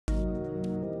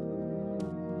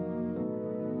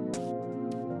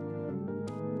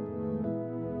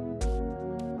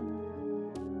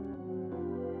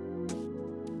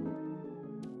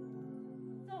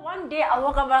day I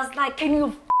woke up and I was like, can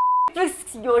you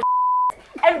fix your shit?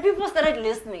 And people started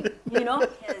listening, you know?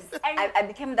 Yes. I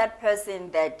became that person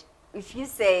that if you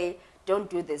say, don't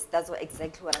do this, that's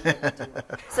exactly what I'm going to do.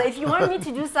 So if you want me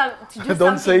to do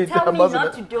something, tell me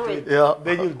not to do it. Yeah,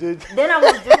 then you'll do it. Then I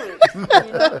will do it,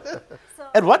 you know? So,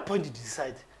 at what point did you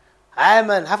decide, I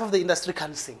man, half of the industry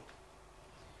can't sing?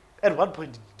 At what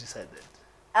point did you decide that?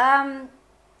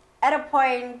 at a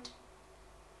point,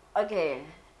 okay.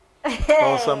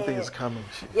 Oh, something is coming.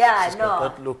 She's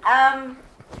got that look.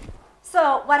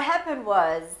 So what happened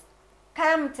was,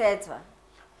 Kaya Mtetwa,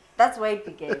 that's where it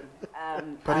began.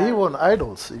 But he won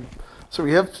Idols. So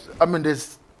we have, I mean,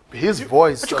 there's his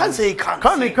voice. But you can't say he can't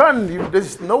He sing. can't.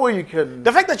 There's no way you can.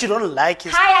 The fact that you don't like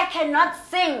his... Kaya cannot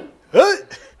sing.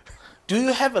 Do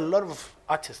you have a lot of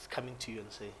artists coming to you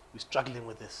and say, we're struggling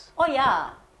with this? Oh,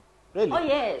 yeah. Really? Oh,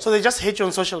 yes. So they just hate you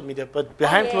on social media, but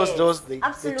behind closed doors, they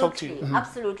talk to you. Absolutely,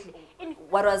 absolutely.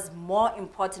 What was more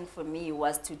important for me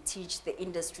was to teach the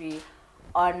industry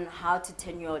on how to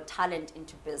turn your talent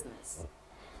into business.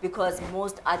 Because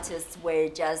most artists were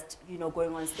just, you know,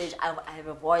 going on stage, I have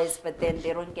a voice, but then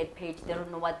they don't get paid, they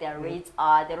don't know what their rates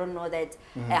are, they don't know that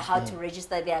how to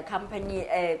register their company,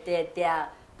 their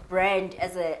brand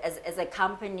as a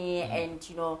company, and,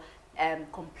 you know,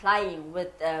 complying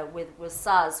with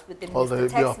SARS, with the all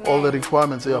the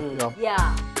requirements.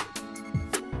 Yeah.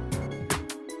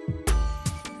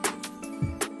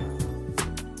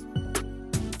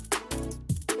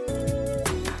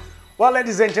 Well,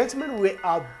 ladies and gentlemen, we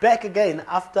are back again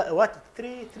after a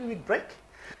three-week break.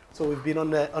 So we've been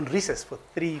on recess for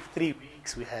three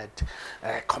weeks. We had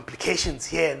complications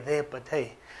here and there, but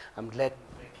hey, I'm glad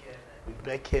we're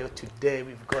back here today.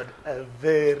 We've got a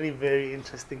very, very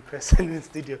interesting person in the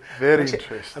studio. Very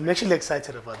interesting. I'm actually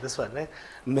excited about this one.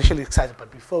 I'm actually excited,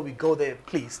 but before we go there,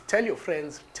 please tell your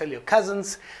friends, tell your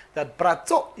cousins that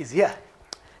Bratzo is here.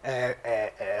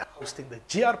 Hosting the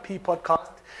GRP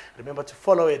podcast. Remember to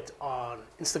follow it on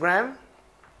Instagram,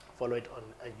 follow it on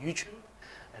YouTube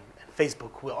and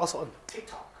Facebook. We're also on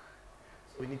TikTok.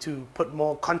 So we need to put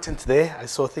more content there. I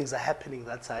saw things are happening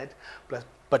that side.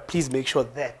 But please make sure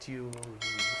that you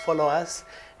follow us.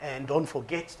 And don't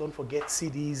forget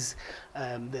CDs.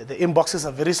 The inboxes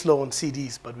are very slow on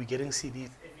CDs, but we're getting CDs.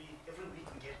 Every week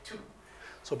we get 2.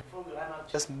 So before we run out,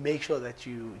 just make sure that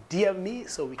you DM me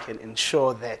so we can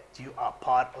ensure that you are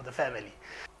part of the family.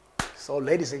 So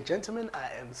ladies and gentlemen, I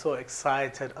am so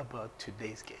excited about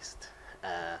today's guest.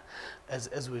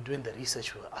 As we're doing the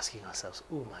research, we were asking ourselves,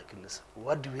 oh my goodness,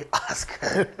 what do we ask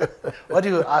her? What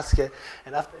do we ask her?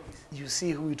 And after you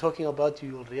see who we're talking about,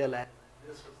 you will realize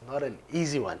this was not an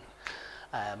easy one.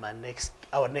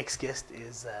 Our next guest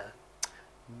is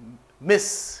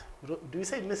Miss, do we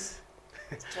say Miss?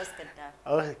 It's just Gadaffi.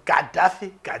 Oh,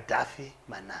 Gadaffi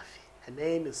Manafi. Her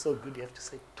name is so good you have to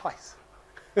say it twice.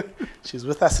 She's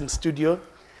with us in studio.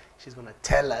 She's going to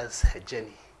tell us her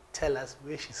journey. Tell us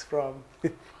where she's from.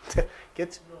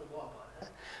 Get to know more about her.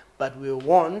 But we're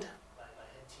warned by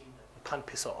her team that we can't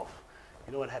piss her off.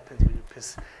 You know what happens when you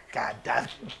piss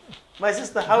Gadaffi? My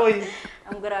sister, how are you?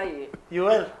 I'm good, how are you? You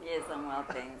well? Yes, I'm well,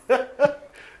 thanks.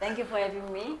 Thank you for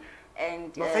having me.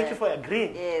 And no, thank you for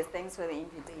agreeing. Yes, thanks for the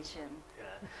invitation.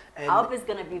 Yeah. I hope it's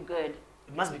going to be good.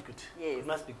 It must be good. Yes. It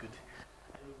must be good.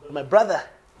 My brother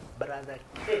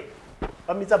K.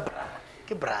 I'm a brother.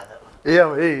 Brother.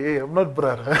 Yeah, hey, I'm not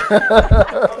brother.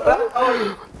 How are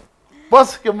you?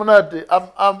 Boss,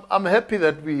 I'm happy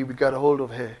that we got a hold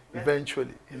of her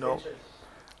eventually. You know,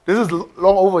 this is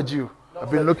long overdue.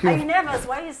 I've been looking. Are you nervous?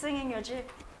 Why are you swinging your chair?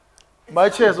 My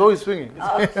chair is always swinging.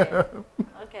 Oh, okay.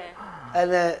 Okay.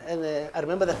 And I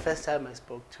remember the first time I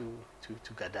spoke to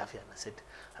Gadaffi and I said,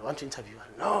 I want to interview her.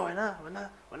 No,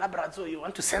 when I brought you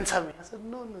want to censor me. I said,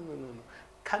 no.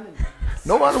 Come in.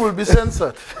 No one will be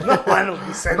censored. No one will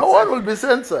be censored. No one will be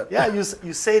censored. Yeah,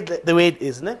 you say the way it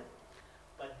is, ne?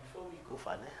 But before we go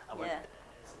far, I want,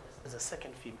 as a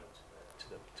second female to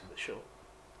the show,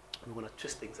 we're going to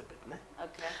twist things a bit, ne?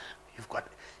 Okay.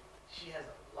 She has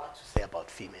a lot to say about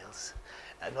females.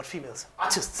 Not females,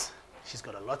 artists. She's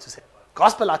got a lot to say about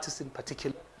gospel artists in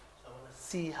particular. So I want to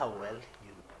see how well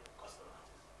you know gospel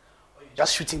artists. Or you're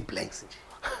just shooting blanks.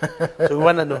 So we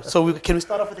want to know. So can we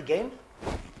start off with a game?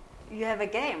 You have a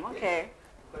game, okay.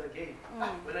 We've got a game.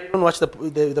 When I don't watch the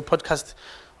podcast,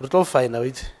 we'll find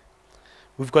out.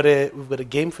 We've got a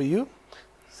game for you.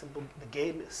 Simple. The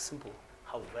game is simple.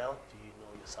 How well do you know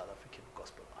your South African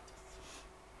gospel artists?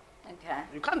 Okay.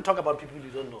 You can't talk about people you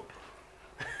don't know.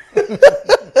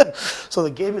 So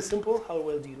the game is simple. How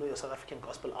well do you know your South African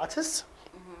gospel artists?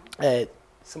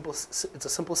 Simple. It's a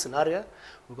simple scenario.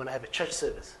 We're going to have a church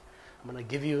service. I'm going to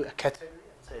give you a category.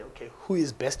 say, okay, who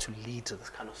is best to lead to this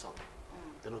kind of song?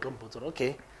 Then we don't put it,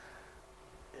 okay.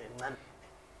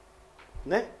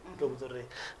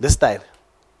 This style.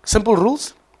 Simple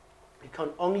rules. You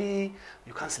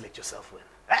can't select yourself when.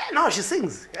 No, she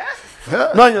sings. Yeah?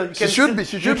 Yeah. No, you She can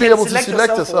should be able to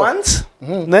select herself. once.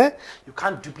 Ne? You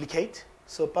can't duplicate.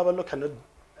 So Pablo cannot.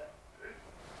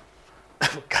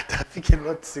 Gadaffi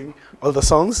cannot sing all the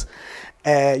songs.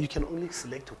 You can only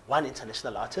select one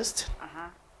international artist. You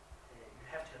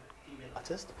have to have a female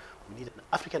artist. We need an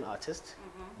African artist,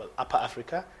 well, Upper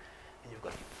Africa, and you've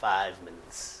got 5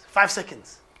 minutes, 5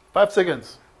 seconds 5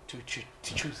 seconds. to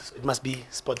choose. It must be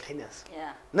spontaneous.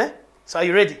 Yeah. Ne? So are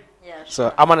you ready? Yeah. So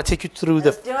Sure. I'm gonna take you through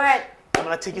Let's do it. I'm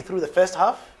gonna take you through the first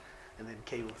half, and then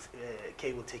Kay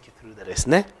will take you through the rest.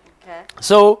 Ne? Okay.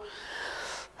 So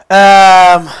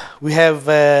we have.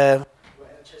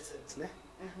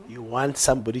 You want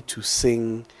somebody to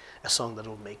sing a song that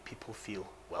will make people feel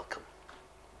welcome.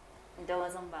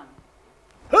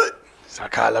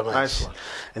 Sakala, man. Nice one.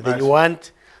 And then Nice you one.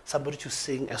 want somebody to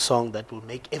sing a song that will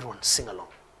make everyone sing along.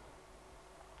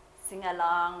 Sing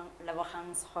along.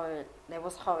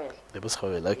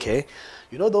 Okay.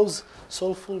 You know those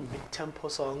soulful mid-tempo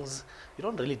songs? You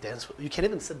don't really dance. You can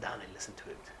even sit down and listen to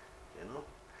it. You know,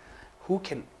 who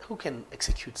can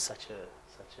execute such a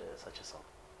song?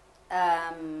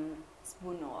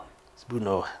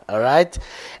 Spuno. All right.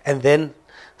 And then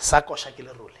Sako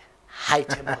Shakile Rule. High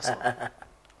tempo song.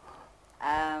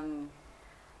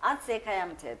 I'd say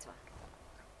Kayam Tetwa.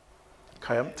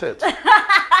 Kayam Tet.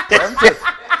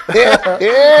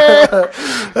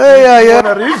 Yeah. You want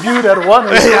to review that one?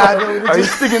 Are you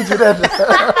sticking to that?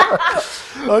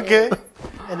 Okay.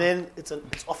 And then it's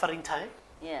offering time.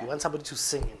 Yeah. You want somebody to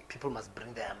sing and people must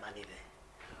bring their money there.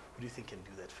 Who do you think can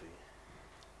do that for you?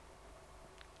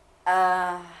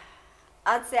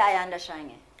 I'd say I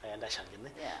understand. I understand. Yeah.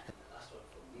 And the last one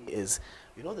for me is,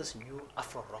 you know, this new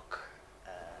Afro rock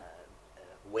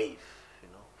wave. You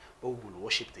know, people will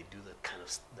worship. They do that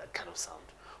kind of sound.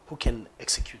 Who can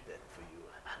execute that for you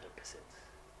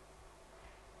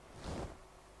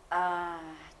 100%?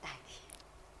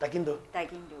 Takindo.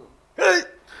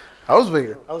 I was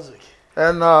big.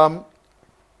 And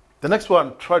the next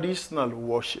one, traditional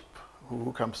worship.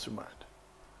 Who comes to mind?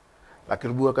 Like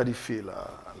Gadaffi,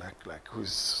 like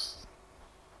who's?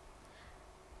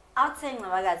 I'd say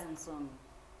Nabaga's song.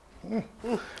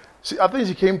 I think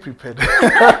she came prepared.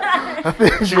 I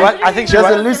think she has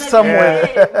has a list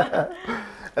somewhere.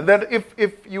 And then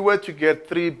if you were to get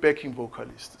 3 backing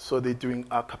vocalists, so they're doing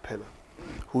a cappella,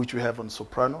 who would you have on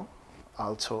soprano,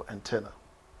 alto, and tenor?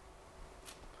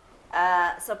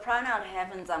 Soprano, I'd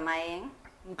have Nzamayeng,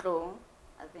 Nklo.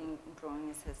 I think Nklo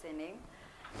is her surname.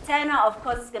 Tenor, of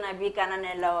course, is going to be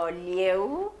Kananelo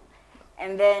Lieu.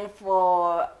 And then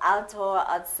for alto,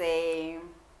 I'd say,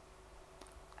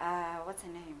 what's her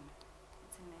name?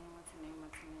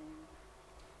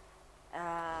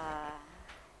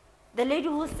 The lady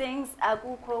who sings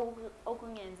Akukho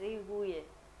Okunyenze Iguye.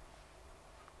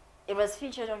 It was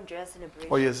featured on Joy Celebration.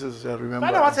 Oh, yes, I remember.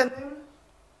 I know what's her name?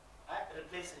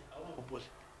 Replace it.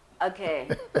 Okay.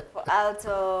 For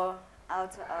alto.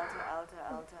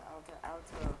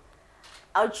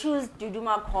 I'll choose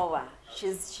Duduma Kova. She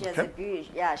has a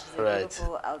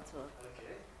beautiful alto.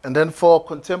 Okay. And then for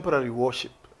contemporary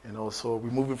worship, you know, so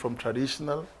we're moving from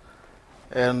traditional,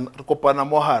 and Kopana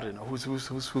Mohar, you know, who's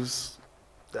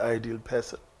the ideal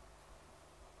person?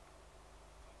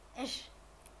 Ish.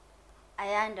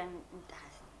 Ayanda.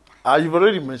 You've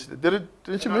already mentioned it.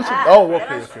 Didn't you mention it? Oh,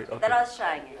 okay. That was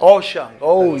Shang. Oh, Shang.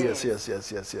 Oh, yes.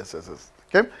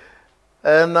 Okay.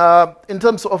 And in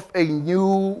terms of a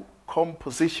new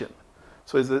composition,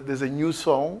 so there's a new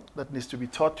song that needs to be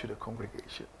taught to the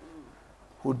congregation.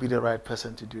 Who would be the right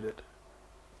person to do that?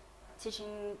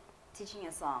 Teaching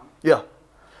a song. Yeah.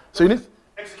 So you need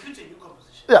Execute a new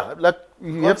composition. Yeah, like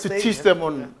you have to stage, teach them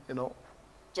on, you know.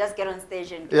 Just get on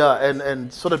stage and do Yeah, it.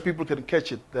 and so that people can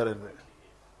catch it there and there.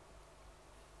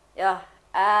 Yeah.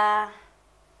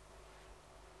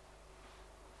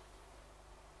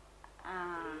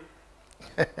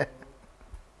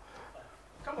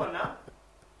 Come on now.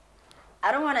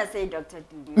 I don't want to say Dr.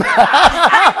 Dudu.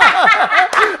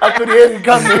 I could hear it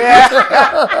coming.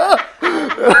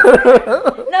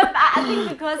 No, but I think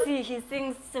because he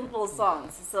sings simple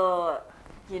songs, so,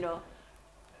 you know.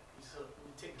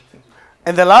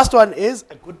 And the last one is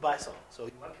a goodbye song. So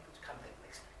you want people to come back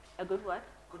next week. A good what?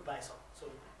 Goodbye song. So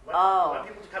you want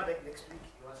people to come back next week.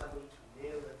 You want somebody to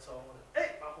nail that song.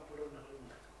 Hey,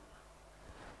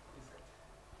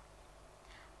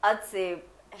 I'd say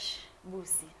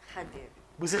Busi Khadir.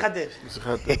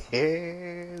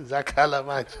 Zakala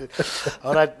manje.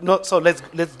 All right, no. So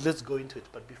let's go into it.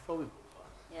 But before we go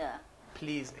on, Yeah.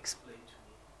 please explain to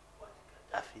me what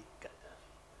Gadaffi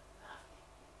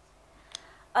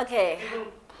Okay.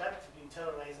 People that have been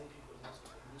terrorizing people in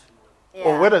Moscow need to know. Yeah.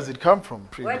 Or where does it come from?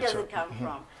 Where does it come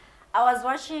from? I was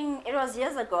watching, it was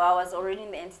years ago, I was already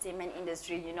in the entertainment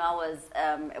industry. You know, I was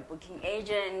a booking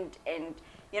agent and,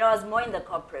 you know, I was more in the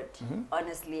corporate,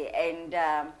 honestly. And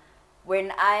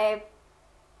when I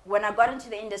got into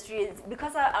the industry,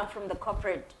 because I'm from the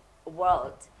corporate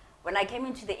world, when I came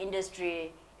into the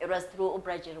industry, it was through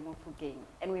Obrajero Mupugeng.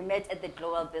 And we met at the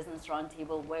Global Business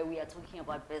Roundtable where we are talking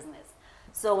about business.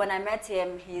 So when I met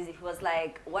him, he was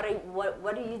like, what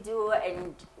do you do?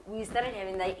 And we started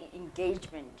having that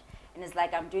engagement. And it's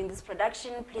like, I'm doing this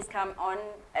production, please come on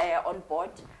board.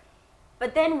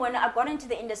 But then when I got into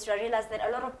the industry, I realized that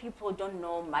a lot of people don't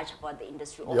know much about the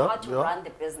industry or how to run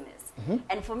the business.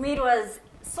 And for me, it was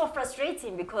so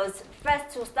frustrating because first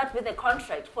to start with a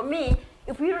contract. For me,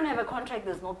 if we don't have a contract,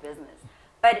 there's no business.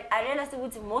 But I realized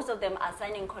that most of them are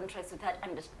signing contracts without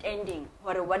understanding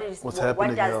what does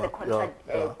the contract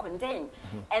contain.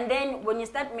 And then when you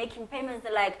start making payments,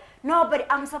 they're like, no, but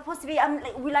I'm supposed to be,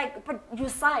 but you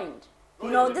signed. You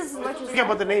know, this is what you signed. Talking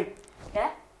about the name. Yeah?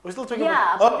 We're still talking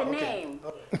about the name.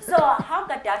 Okay. So how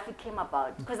Gadaffi came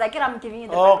about? Because again, I'm giving you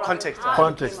the context.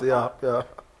 Context, yeah.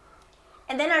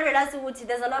 And then I realized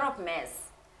there's a lot of mess.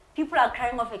 People are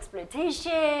crying of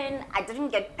exploitation. I didn't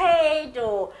get paid,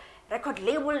 or record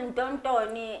label and don't.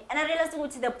 And I realized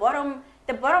the bottom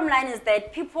line is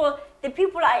that the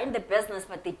people are in the business,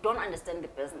 but they don't understand the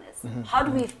business. How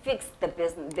do we fix the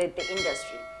business, the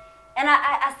industry? And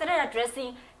I started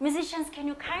addressing musicians, can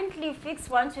you kindly fix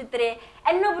 1, 2, 3?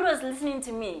 And nobody was listening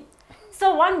to me.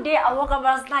 So one day I woke up and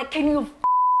I was like, can you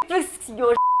fix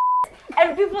your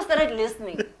And people started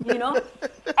listening, you know?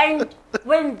 And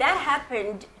when that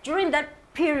happened, during that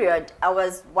period, I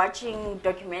was watching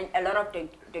a lot of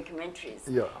documentaries.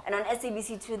 Yeah. And on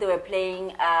SABC2, they were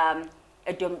playing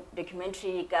a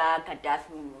documentary,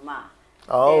 Gadaffi Manafi.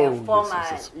 The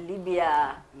former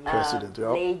Libya president,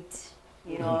 late,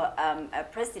 you know,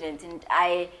 president.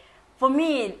 And for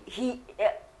me,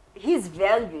 his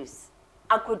values,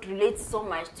 I could relate so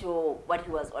much to what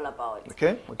he was all about.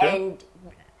 Okay.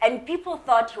 And people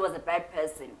thought he was a bad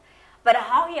person. But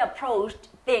how he approached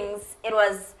things, it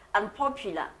was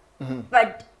unpopular.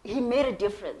 But he made a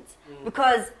difference.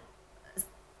 Because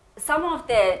some of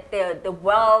the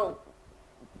world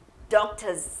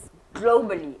doctors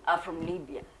globally are from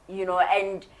Libya, you know,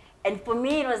 and for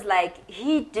me it was like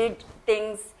he did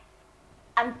things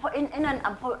in an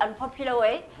unpopular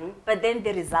way, but then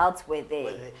the results were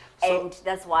there. And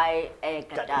that's why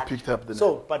Gadaffi picked up the name.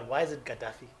 So, but why is it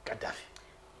Gadaffi?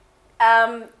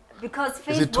 Because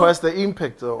Facebook... Is it twice the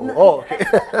impact? Or,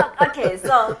 okay,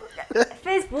 so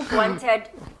Facebook wanted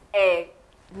a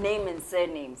name and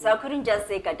surname. So I couldn't just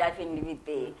say Gadaffi and leave it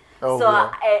there.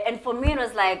 And for me it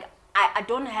was like, I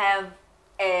don't have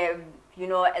a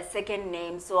second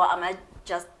name, so I might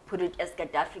just put it as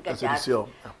Gadaffi.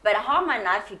 But how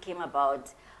Manafi came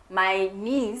about, my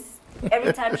niece,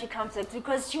 every time she comes back,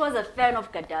 because she was a fan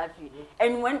of Gadaffi,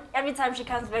 and every time she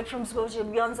comes back from school, she'll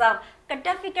be on some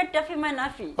Gadaffi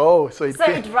Manafi. Oh, so it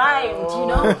rhymed, you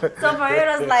know. So for her,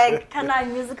 it was like kind of a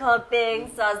musical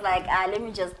thing. So I was like, let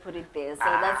me just put it there. So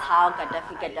that's how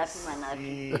Gadaffi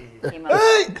Manafi came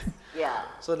about. Yeah.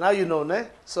 So now you know, ne?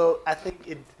 So I think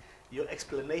your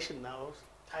explanation now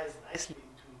ties nicely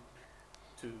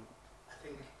to I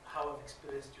think how I've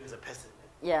experienced you as a person.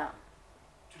 Ne? Yeah.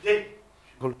 Today,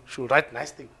 should write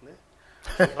nice things. Ne?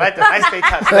 Write a nice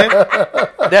status.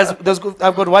 Ne?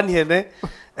 I've got one here. Ne?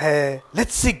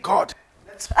 Let's see God.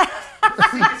 Let's see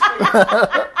His face.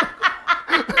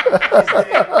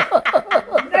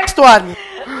 Next one.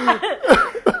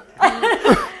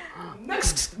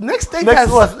 Next status.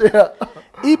 Next one, yeah.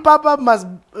 E-Papa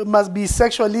must be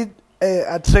sexually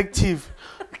attractive,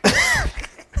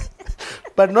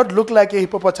 but not look like a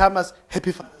hippopotamus.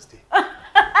 Happy Father's Day.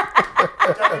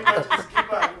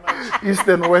 East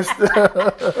and West. And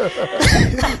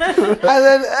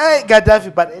then,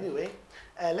 Gadaffi. But anyway,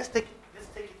 let's take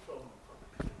it from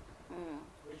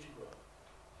where did you grow up?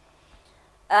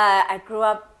 I grew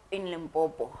up in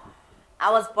Limpopo.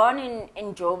 I was born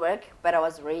in Joburg, but I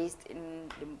was raised in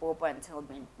Limpopo until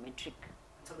matric.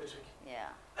 Yeah.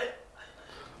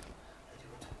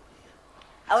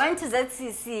 I went to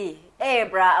ZCC. Hey,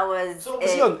 bruh, I was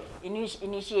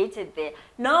initiated there.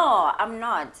 No, I'm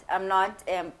not.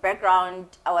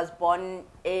 Background, I was born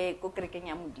in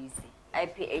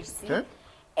IPHC. Okay.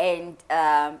 And,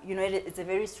 it's a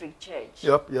very strict church.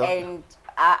 Yep. And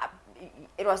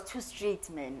it was too strict,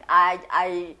 man.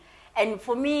 And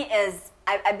for me,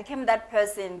 I became that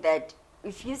person that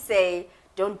if you say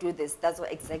don't do this, that's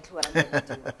exactly what I'm going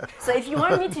to do. So if you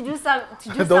want me to do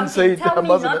Don't say something, tell me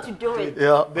not to do it.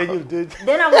 Yeah. Then you'll do it.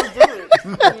 Then I will do it.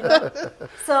 You know?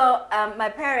 So my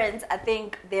parents, I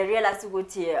think they realized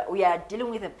we are dealing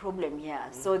with a problem here.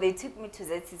 So they took me to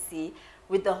ZCC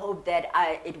with the hope that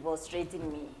it will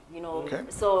straighten me. You know. Okay.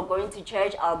 So going to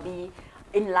church, I'll be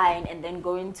in line, and then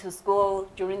going to school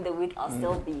during the week, I'll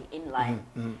still be in line.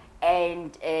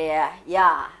 And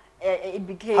it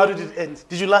became. How did it end?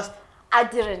 Did you last? I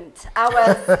didn't.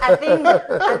 I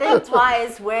think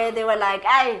twice where they were like,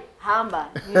 "Ay, hamba,"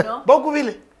 you know.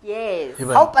 Bokubile. Yes.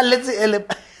 How paletse ele?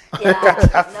 Yeah.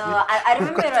 No, I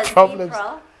remember it was Problems.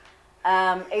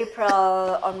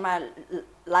 April on my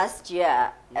last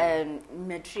year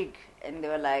matric, and they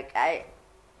were like, I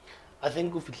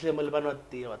think if you le bana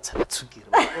te wa tsaba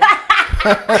tsukiri.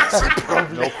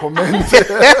 No comment.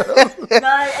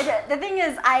 No, the thing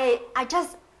is, I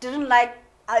just didn't like.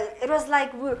 It was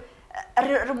like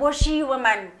Riboshi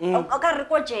woman,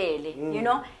 you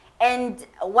know. And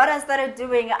what I started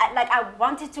doing, I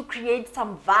wanted to create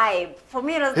some vibe. For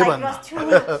me, it was like it was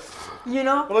too, you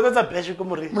know. Well, that's a basic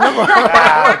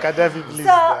Gadaffi, please.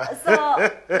 So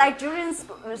like during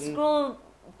school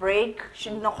break,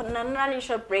 short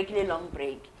break, long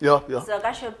break. Yeah. So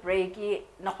I short break,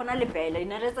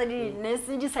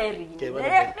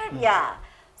 yeah.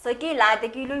 So ke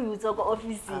late ke lo use go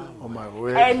office. Oh my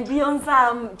word. And beyond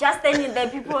some, just standing there,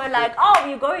 people were like, "Oh,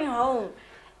 you're going home."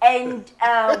 And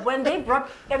when they brought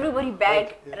everybody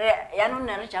back,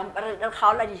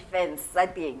 defense,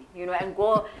 you know, and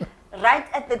go right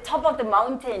at the top of the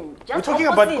mountain. Just we're talking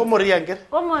about Komori,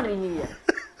 Komori.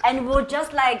 And we'll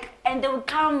just like, and they would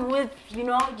come with, you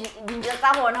know, people.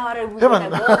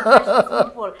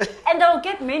 And they'll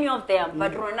get many of them,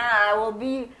 but Rona, I will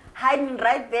be hiding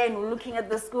right there and looking at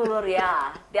the school. Or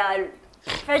yeah, they are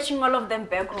fetching all of them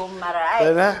back home.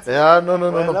 Yeah, no.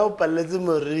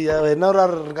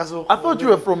 I thought you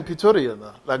were from Pretoria,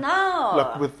 like, no.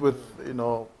 Like with you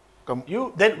know.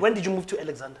 You then when did you move to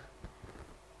Alexander?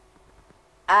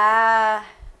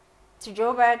 To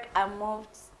Joburg, I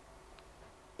moved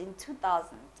in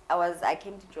 2000. I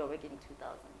came to Joburg in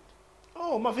 2000.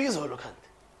 Oh, my face is all looking.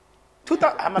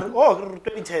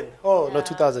 2010. Oh, Yeah. not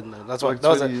 2000. No. That's what. Like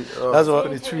That's what.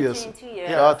 22 years. 22 years.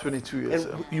 Yeah, 22 years.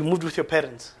 And you moved with your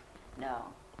parents.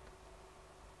 No,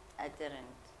 I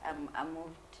didn't.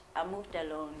 I moved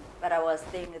alone, but I was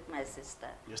staying with my sister.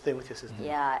 You're staying with your sister.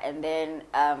 Yeah, and then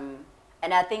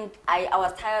and I think I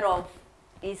was tired of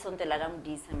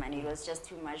and it was just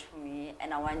too much for me,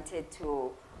 and I wanted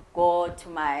to go to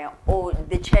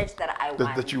the church that I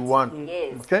want. That you want.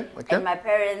 Yes. Okay. And my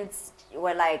parents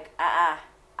were like,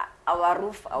 our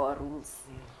roof, our rules.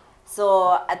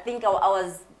 So I think I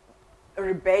was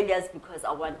rebellious because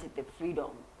I wanted the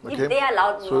freedom. Okay. If they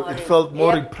allowed me, so it felt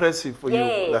more impressive for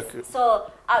yes. you. Like,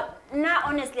 so now,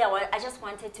 honestly, I just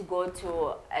wanted to go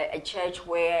to a church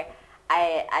where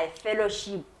I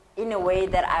fellowship in a way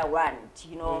that I want.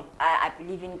 You know, I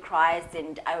believe in Christ,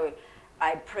 and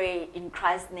I pray in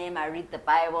Christ's name. I read the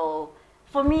Bible.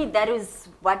 For me, that is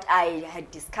what I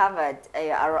had discovered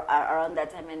around that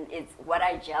time, and it's what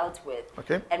I dealt with.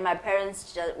 Okay. And my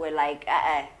parents just were like,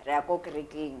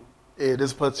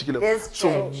 this particular. This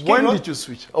so church. when did you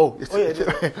switch?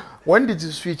 yeah. When did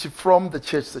you switch from the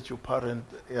church that your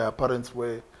parents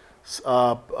were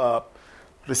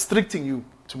restricting you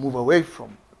to move away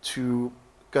from to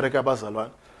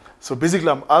Karekabazalwan? So basically,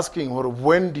 I'm asking her,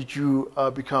 when did you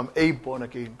become a born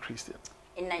again Christian?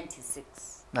 In 96.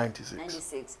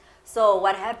 96. So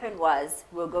what happened was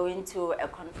we were going to a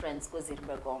conference,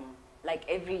 like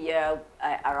every year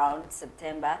around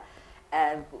September.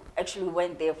 Actually, we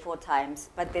went there 4 times,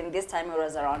 but then this time it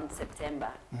was around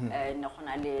September.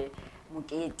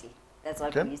 That's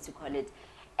what we used to call it.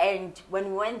 And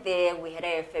when we went there, we had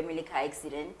a family car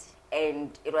accident,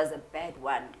 and it was a bad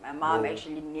one. My mom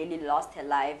actually nearly lost her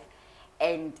life,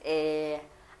 and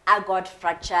I got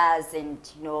fractures, and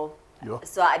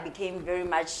so I became very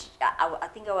much. I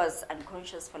think I was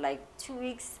unconscious for like 2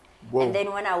 weeks. Whoa. And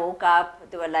then when I woke up,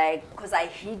 they were like, because I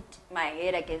hit my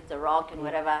head against the rock and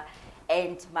whatever,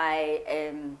 and my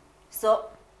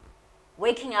so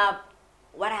waking up,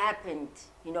 what happened?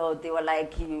 They were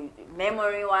like,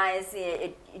 memory-wise,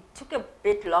 it took a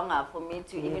bit longer for me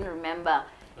to even remember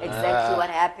exactly what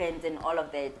happened and all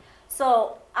of that.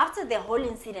 So after the whole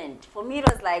incident, for me it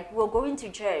was like, we're going to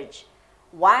church.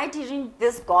 Why didn't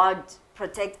this God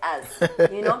protect us?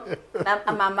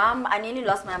 My mom, I nearly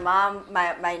lost my mom,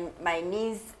 my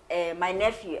niece, my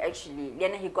nephew actually.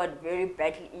 Then he got very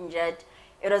badly injured.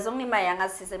 it was only my younger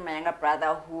sister and my younger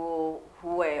brother who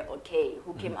were okay,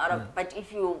 who came out of. But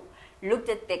if you looked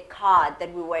at the car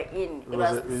that we were in, it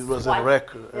was a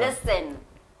wreck. Listen,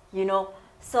 you know.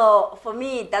 So for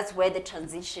me, that's where the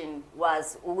transition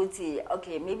was.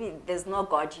 Okay, maybe there's no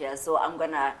God here, so I'm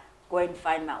gonna go and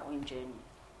find my own journey.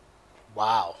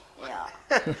 Wow. Yeah.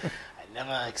 I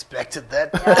never expected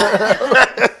that.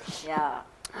 Yeah.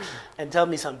 And tell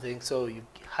me something. So you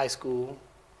high school,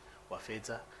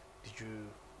 Wafeta, did you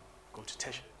go to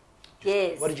tertiary?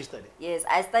 Yes. What did you study? Yes,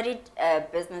 I studied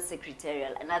business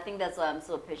secretarial, and I think that's why I'm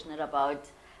so passionate about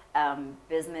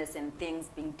business and things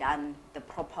being done the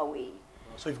proper way.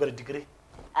 So you've got a degree?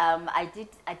 I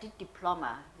did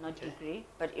diploma, not degree,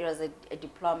 but it was a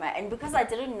diploma. And because I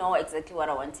didn't know exactly what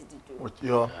I wanted to do.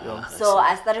 So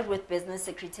I started with business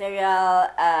secretarial,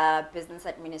 business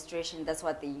administration, that's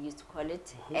what they used to call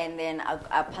it. And then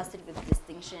I passed it with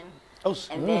distinction. Oh,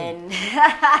 and then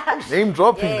name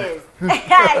dropping. Yes.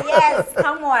 Yes,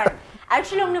 come on. I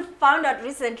actually only found out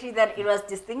recently that it was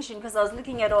distinction because I was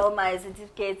looking at all my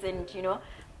certificates and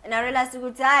and I realized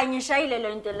that's why I'm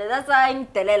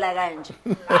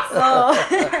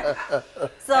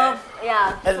so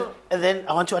yeah. And then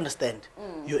I want to understand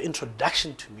your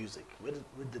introduction to music. Where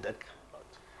did that come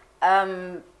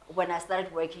about? When I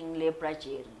started working Libra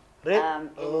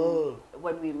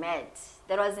when we met.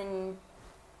 That was in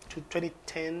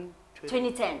 2010.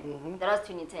 2010. That was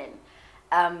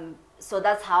 2010. So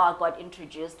that's how I got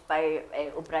introduced by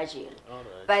Obrajil.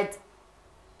 Right. But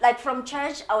like from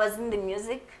church, I was in the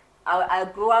music. I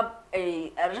grew up so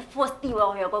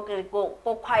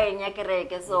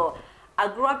I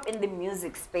grew up in the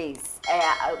music space.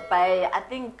 I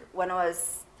think when I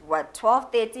was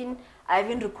 12, 13, I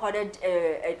even recorded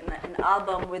an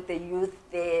album with the youth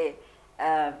there.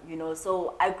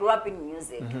 So I grew up in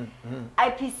music.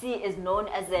 IPC is known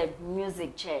as a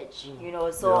music church,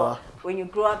 so when you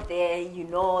grow up there, you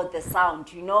know the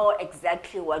sound, you know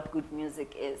exactly what good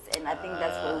music is. And I think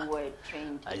that's where we were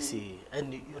trained. I see.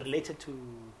 And you're related to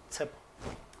Tsepo?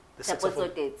 Tsepo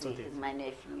is my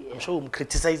nephew, yeah. I'm sure I'm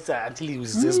criticized until he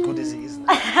was as good as he is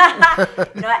now.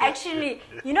 No, actually,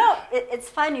 it's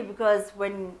funny because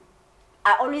when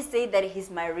I always say that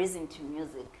he's my reason to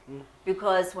music,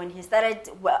 because when he started,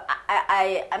 well,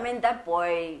 I mean that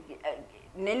boy,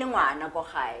 then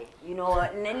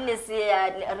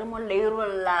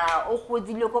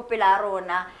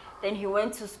he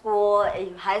went to school,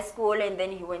 high school, and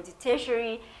then he went to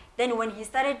tertiary. Then when he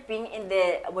started being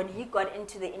when he got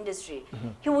into the industry,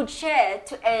 he would share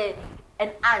to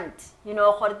an aunt,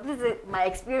 this is my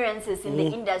experiences in the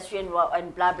industry and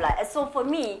blah blah. And so for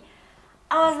me,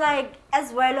 I was like,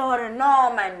 as well, or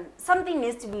no, man, something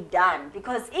needs to be done.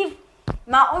 Because if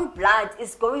my own blood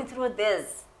is going through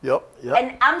this,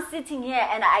 and I'm sitting here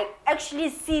and I actually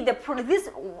see the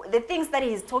things that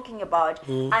he's talking about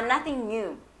are nothing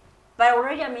new. But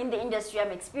already I'm in the industry,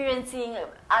 I'm experiencing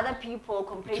other people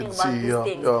complaining about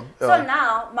these things. So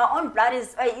now my own blood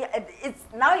is,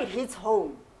 now it hits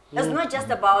home. It's not just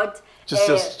about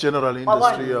just general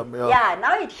industry. Yeah,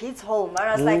 now it hits home.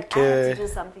 I was like, I have to do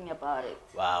something about it.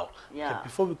 Wow. Yeah. Okay,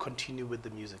 before we continue with the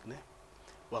music,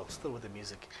 still with the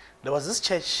music, there was this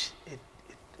church.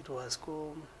 It was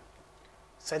called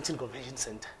Sentin Convention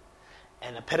Center,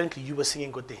 and apparently you were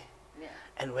singing Gote. Yeah.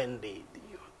 And when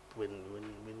when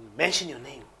mention your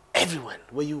name, everyone,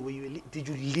 did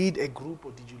you lead a group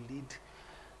or did you lead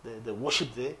the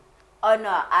worship there? Oh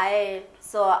no, I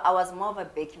was more of a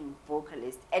backing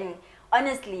vocalist, and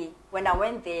honestly, when I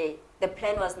went there, the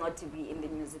plan was not to be in the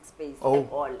music space at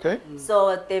all. Okay.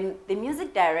 So the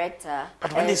music director,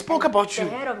 but when they spoke about you,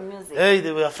 the head of music,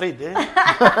 they were afraid.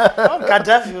 Oh,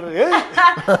 Gadaffi.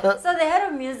 So the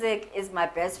head of music is my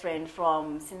best friend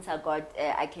since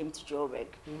I came to Joburg,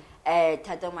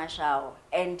 Tato Mashao,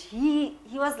 and he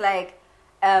was like,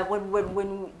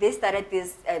 when they started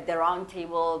the round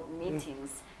table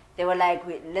meetings. They were like,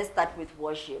 let's start with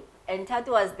worship. And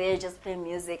Tatu was there just playing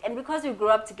music. And because we grew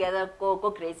up together, go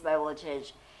Grace Bible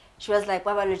Church, she was like,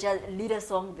 Baba, just lead a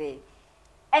song there.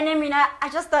 And I mean, I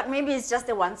just thought maybe it's just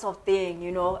a once-off thing,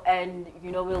 and,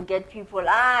 we'll get people.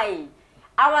 I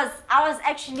was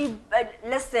actually,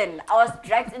 listen, I was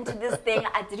dragged into this thing.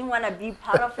 I didn't want to be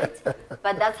part of it,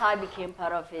 but that's how I became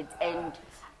part of it. And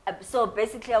so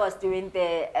basically I was doing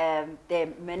the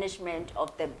management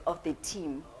of the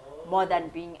team, more than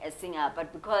being a singer,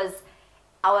 but because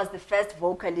I was the first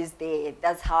vocalist there,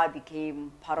 that's how I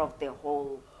became part of the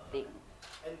whole thing.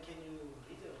 And can you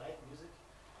read and write music?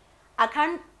 I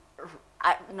can't.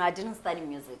 I didn't study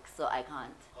music, so I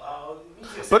can't. Wow,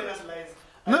 but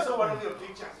I saw one of your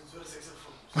pictures. It's very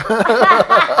successful.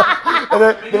 And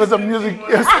then there was a music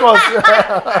course. There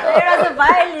was a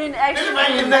violin,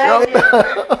 actually.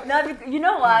 No, you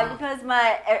know why? Because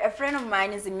a friend of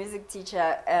mine is a music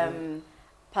teacher,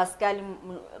 Pascali,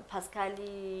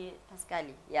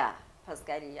 yeah,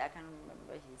 Pascali, I can't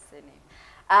remember his surname.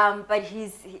 But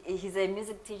he's a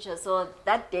music teacher, so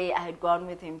that day I had gone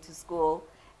with him to school,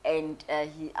 and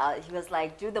he was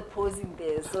like, do the posing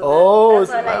there. So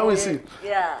that's what now I we did. see.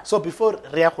 Yeah. So before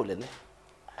Riakulene,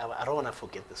 I don't want to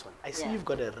forget this one. I see you've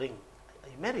got a ring. Are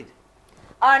you married?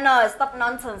 Oh no, stop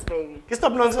nonsense, baby.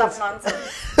 Stop nonsense. Stop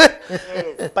nonsense.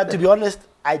 Yes. But to be honest,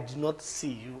 I do not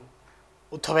see you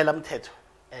uthobela mthetho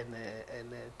and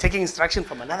taking instruction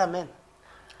from another man.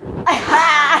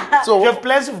 So you have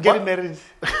plans of getting married?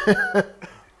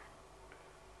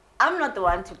 I'm not the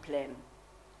one to plan.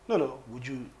 No. Would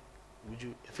you,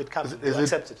 if it comes, would you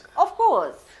accept it? Of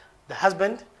course. The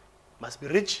husband must be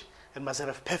rich and must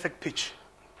have perfect pitch.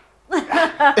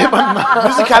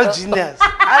 Musical genius.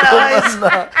 Otherwise,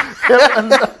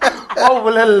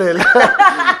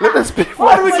 let us speak for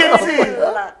what we can say.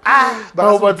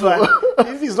 No, but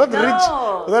if he's not rich,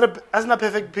 has not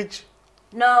perfect pitch.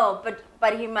 No,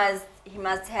 but he must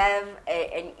have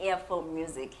an ear for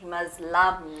music. He must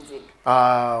love music.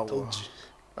 Told you.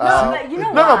 No, but you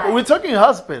know no, why? but we're talking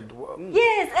husband.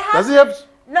 Yes, it has. Does he have?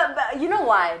 No, but you know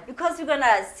why? Because we're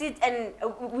gonna sit and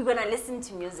we're gonna listen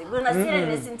to music. We're gonna sit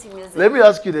and listen to music. Let me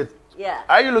ask you that. Yeah.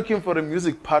 Are you looking for a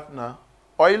music partner,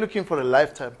 or are you looking for a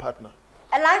lifetime partner?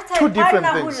 A lifetime Two different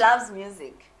partner things. who loves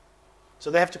music. So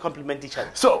they have to complement each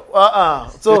other. So,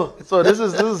 so this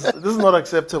is not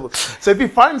acceptable. So if you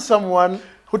find someone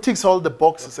who ticks all the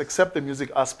boxes except the music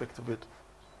aspect of it,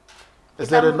 is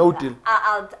that a no deal?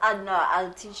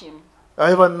 I'll teach him. I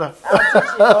haven't.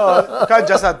 You can't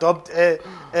just adopt ear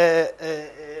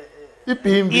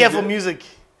for music.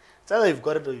 It's either you've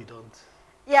got it or you don't.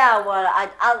 Yeah,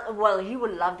 well, he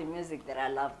will love the music that I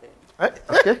love then.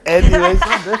 Okay. Anyways,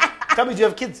 tell me, do you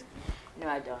have kids? No,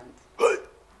 I don't.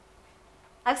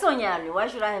 Actually, why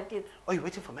should I have kids? Oh, you're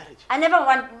waiting for marriage? I never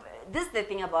want. This is the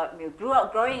thing about me.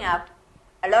 Growing up,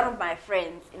 a lot of my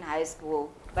friends in high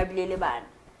school, but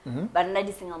not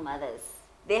the single mothers,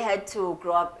 they had to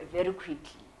grow up very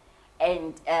quickly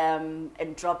and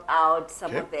drop out,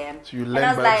 some of them. So you And learn I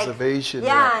was by like, observation.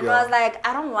 Yeah, and I was like,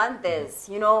 I don't want this.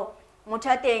 You know,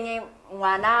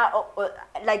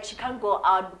 like she can't go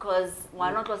out because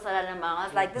I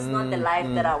was like, this is not the life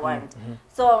that I want.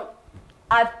 So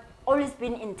I've always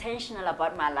been intentional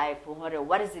about my life.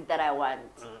 What is it that I want?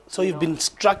 So you've been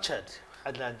structured.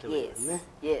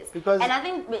 Yes. Because and I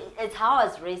think it's how I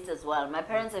was raised as well. My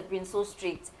parents have been so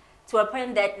strict to a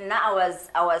point that now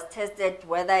I was tested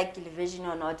whether I kill a virgin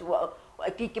or not. I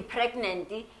get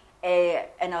pregnant,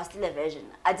 and I was still a virgin.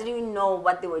 I didn't even know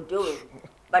what they were doing,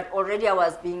 but already I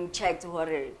was being checked.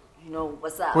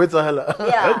 What's up?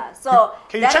 Yeah. So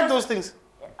can you check those things?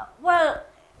 Well,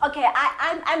 okay.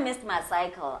 I missed my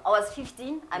cycle. I was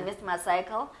 15. I missed my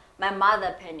cycle. My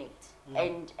mother panicked,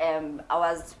 and I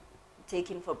was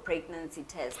taken for pregnancy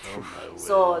tests.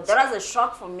 So that was a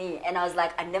shock for me, and I was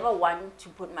like, I never want to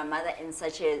put my mother in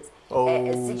such a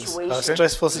situation, a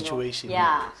stressful situation.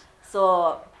 Yeah.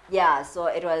 So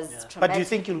it was traumatic. But do you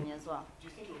think for me as well? Do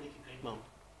you think you'll make a great mom?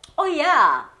 Oh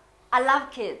yeah, I love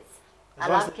kids. I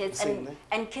long love as kids, they sing,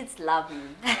 and kids love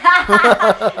me.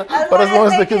 But as long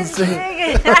as the kids sing.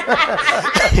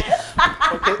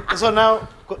 Okay, so now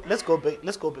let's go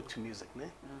back to music,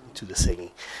 to the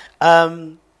singing.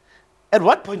 At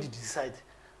what point did you decide,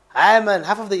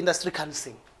 half of the industry can't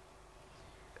sing?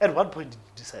 At what point did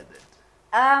you decide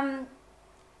that?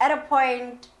 At a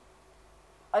point,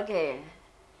 okay.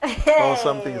 Oh,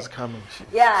 something is coming. She's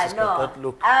got that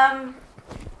look.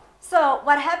 So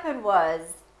what happened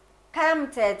was, Kaya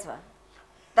Mtetwa,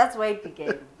 that's where it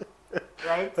began,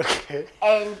 right? Okay.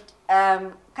 And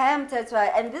Kaya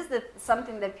Mtetwa, and this is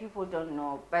something that people don't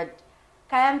know, but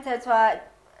Kaya Mtetwa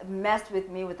messed with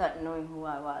me without knowing who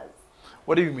I was.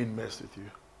 What do you mean messed with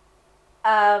you?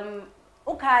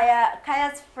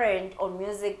 Kaya's friend or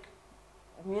music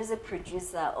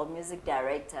producer or music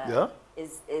director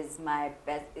is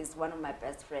one of my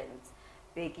best friends.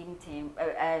 Baking team.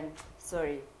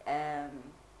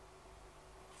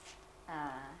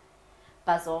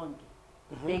 Bazongi.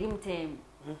 Baking team.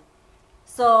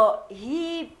 So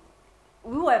we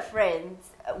were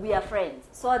friends. We are friends.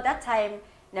 So at that time,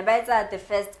 Nabaita the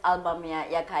first album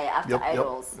Yakaya after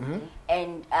Idols,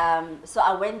 and so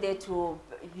I went there to,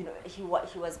 he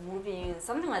was moving,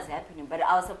 something was happening, but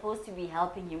I was supposed to be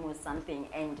helping him with something,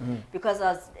 and because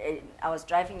I was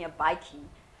driving a bike,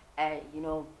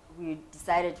 we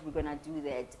decided we're gonna do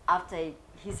that after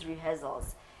his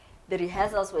rehearsals. the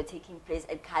rehearsals were taking place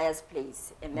at Kaya's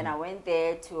place, and then I went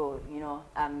there to,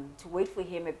 to wait for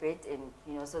him a bit,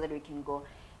 and so that we can go.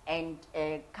 And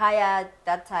Kaya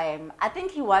that time, I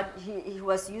think he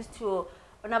was used to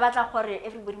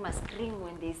everybody must scream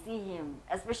when they see him,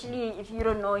 especially if you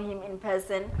don't know him in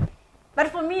person.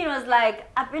 But for me, it was like,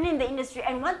 I've been in the industry,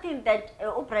 and one thing that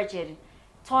Oprah Jerry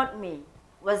taught me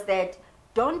was that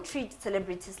don't treat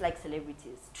celebrities like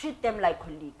celebrities. Treat them like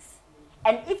colleagues.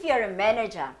 And if you're a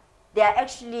manager, you're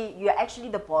actually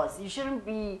the boss. You shouldn't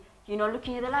be,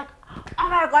 looking at them like, oh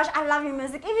my gosh, I love your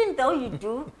music, even though you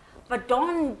do. But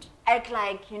don't act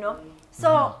like,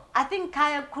 So I think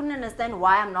Kaya couldn't understand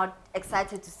why I'm not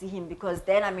excited to see him, because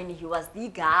then, he was the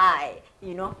guy,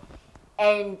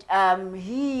 And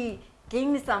he gave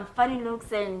me some funny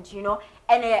looks and,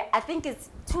 and I think it's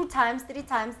 2 times, 3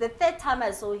 times. The 3rd time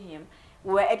I saw him,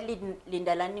 we were at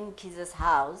Linda Landim Kiz's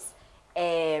house.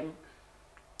 It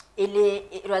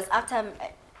was after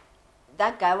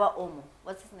that guy was Omo.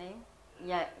 What's his name?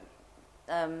 Yeah.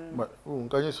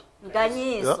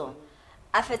 Nganyiso.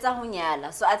 Afeta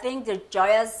Hunyala. So I think the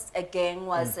Joyous gang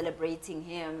was celebrating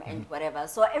him and whatever.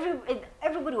 So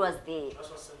everybody was there.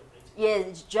 Just was celebrating.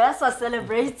 Yes, Joyous was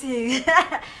celebrating.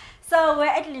 So we're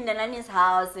at Linda Nani's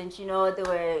house, and they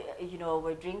were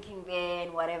we're drinking there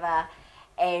and whatever,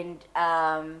 and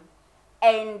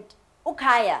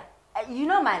Ukaya,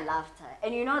 my laughter,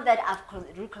 and that I've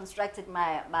reconstructed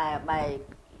my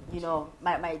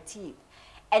teeth.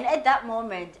 And at that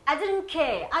moment, I didn't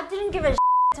care. I didn't give a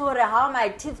shit how my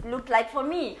teeth looked like. For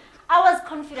me, I was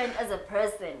confident as a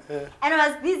person. Yeah. And I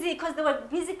was busy, because they were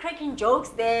busy cracking jokes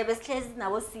there.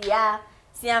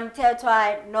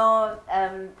 No,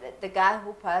 the guy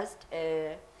who passed,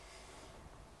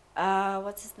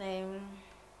 what's his name?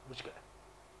 Which guy?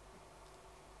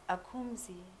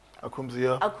 Akumzi. Akumzi,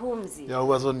 yeah. Akumzi. Yeah, who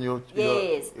was on your...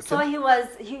 Yes. Okay. So he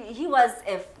was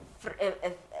a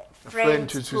friend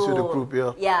to the group,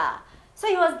 yeah. Yeah. So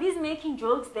he was busy making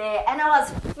jokes there, and I was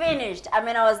finished. I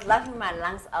was laughing my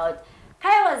lungs out.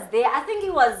 Kaya was there. I think he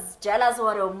was jealous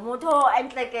or a moto, and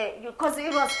because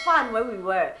it was fun where we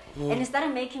were, and he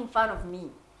started making fun of me,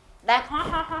 like ha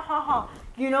ha ha ha ha,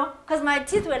 because my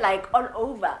teeth were like all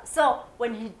over. So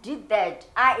when he did that,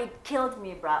 it killed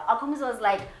me, bro. Akumis was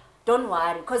like, don't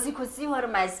worry, because he could see where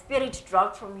my spirit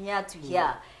dropped from here to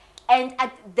here, and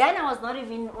then I was not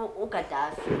even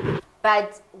Gadaffi.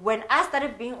 But when I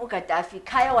started being Gadaffi,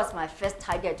 Kaya was my first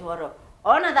target.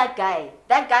 Honor that guy.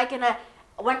 That guy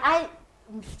when I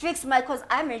fix because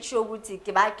I made sure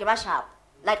kiba sharp,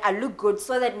 like I look good,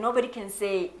 so that nobody can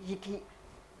say he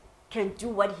can do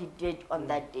what he did on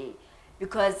that day,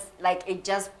 because it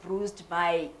just bruised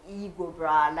my ego,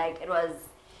 bruh. It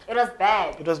was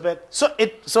bad. It was bad. So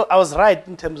I was right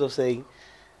in terms of saying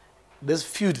this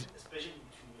feud, especially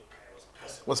between you and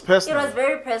Kai, was personal. It was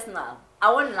very personal.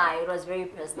 I won't lie, it was very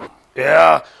personal.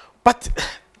 Yeah, but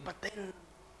then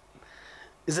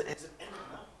is it ended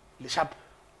now? Sharp.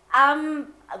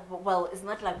 Well, it's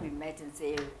not like we met and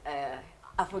say,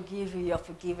 I forgive you, you're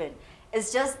forgiven.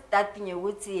 It's just that thing you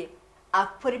would say,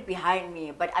 I've put it behind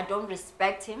me, but I don't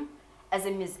respect him as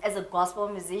a gospel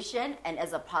musician and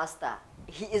as a pastor.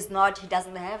 He doesn't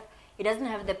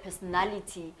have the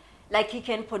personality. Like he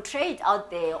can portray it out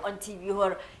there on TV,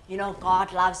 or,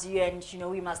 God loves you and,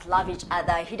 we must love each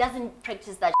other. He doesn't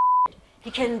practice that shit. He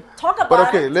can talk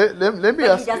about it, let me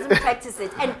but ask he doesn't practice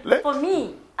it. And for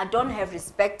me, I don't have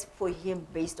respect for him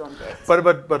based on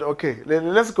that. But okay,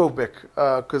 let's go back,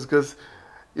 because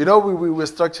we were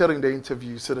structuring the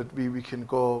interview so that we can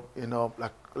go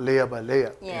like layer by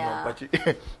layer. Yeah. But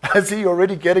I see you're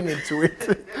already getting into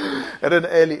it at an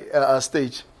early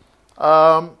stage.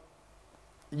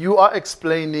 You are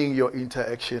explaining your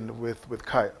interaction with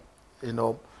Kaya,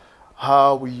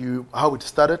 how it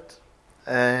started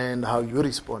and how you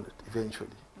responded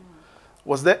eventually.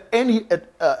 Was there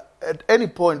at any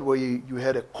point where you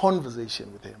had a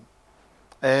conversation with him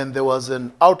and there was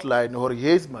an outline, or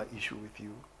here's my issue with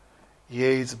you,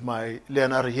 here's my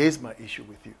issue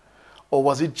with you? Or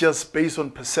was it just based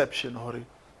on perception, or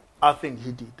I think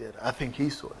he did that, I think he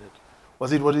saw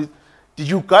it? Did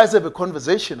you guys have a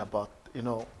conversation about,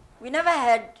 We never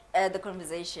had the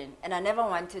conversation, and I never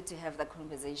wanted to have the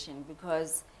conversation,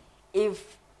 because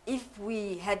if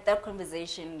we had that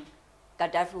conversation,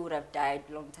 Gadaffi would have died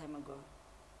a long time ago.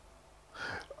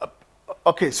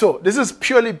 Okay, so this is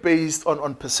purely based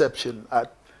on perception. I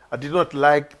did not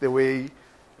like the way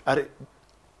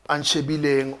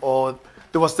Anshebileng, or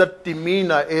there was that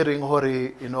demeanor airing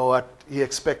Hori, what he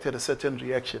expected a certain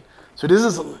reaction. So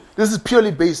this is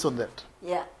purely based on that.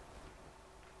 Yeah.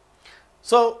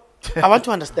 So I want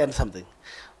to understand something.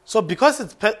 So because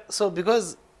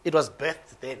it was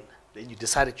birthed then. Then you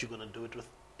decided you're going to do it with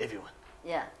everyone.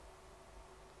 Yeah.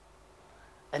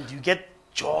 And you get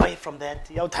joy from that.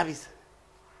 Yo, Tabis.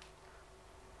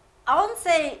 I won't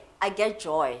say I get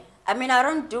joy. I mean, I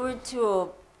don't do it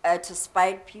to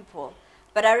spite people,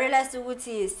 but I realized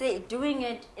say doing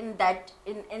it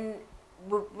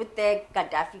with the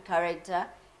Gadaffi character,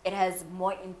 it has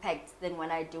more impact than when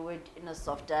I do it in a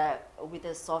softer, with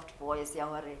a soft voice.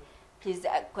 Please,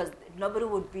 because nobody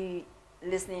would be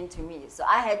listening to me. So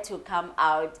I had to come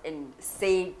out and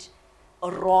say it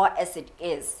raw as it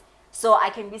is. So I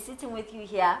can be sitting with you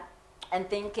here and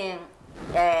thinking,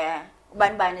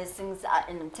 Banbane sings,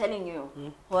 and I'm telling you,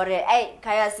 hey,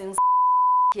 Kaya sings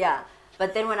here.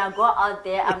 But then when I go out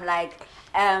there, I'm like,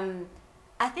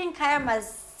 I think Kaya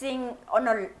must sing on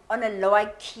a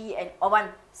lower key and one.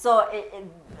 So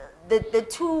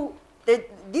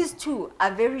these two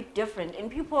are very different, and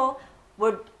people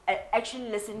would actually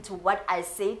listen to what I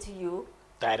say to you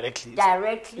directly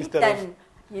than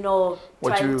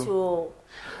trying to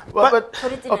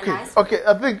put it in a nice way. Okay,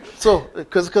 I think so,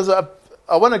 because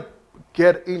I want to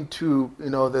get into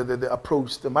the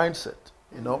approach, the mindset.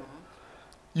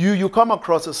 You come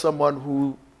across as someone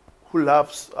who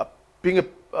loves being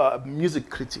a music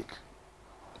critic,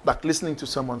 like listening to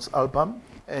someone's album,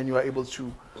 and you are able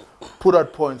to put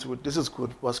out points with this is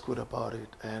good, what's good about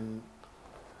it, and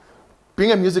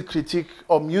being a music critic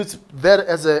or music that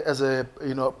as a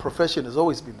profession has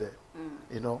always been there.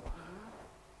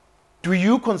 Do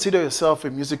you consider yourself a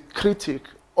music critic,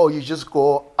 or you just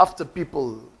go after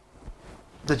people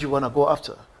that you want to go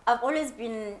after? I've always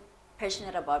been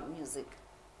passionate about music.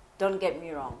 Don't get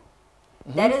me wrong.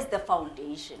 That is the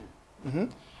foundation.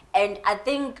 And I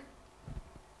think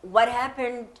what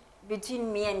happened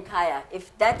between me and Kaya,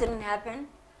 if that didn't happen,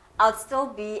 I'll still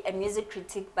be a music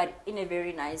critic, but in a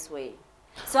very nice way.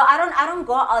 So I don't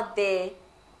go out there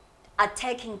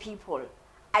attacking people.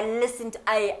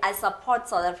 I support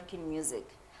South African music.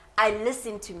 I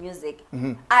listen to music.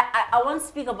 I won't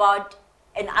speak about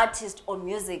an artist or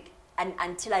music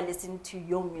until I listen to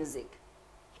your music.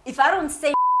 If I don't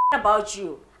say about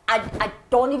you, I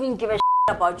don't even give a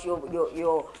about your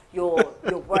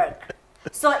work.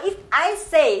 So if I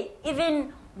say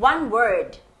even one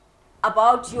word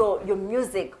about your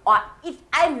music, or if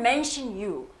I mention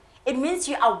you, it means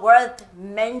you are worth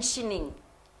mentioning.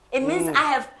 It means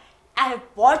I have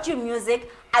bought your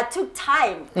music. I took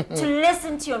time to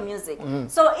listen to your music.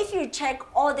 So if you check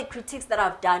all the critiques that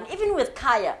I've done, even with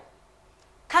Kaya,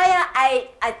 I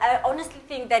honestly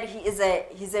think that he's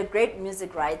a great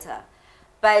music writer.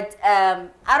 But I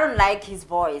don't like his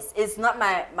voice. It's not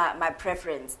my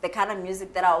preference, the kind of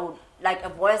music that I would, like a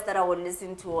voice that I would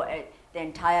listen to the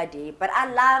entire day. But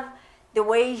I love the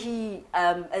way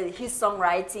his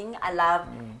songwriting, I love...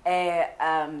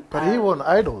 but he won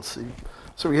Idols.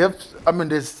 So we have,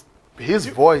 there's his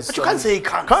voice. But you can't say he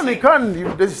can't sing. He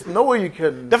can't. There's no way you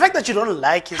can... The fact that you don't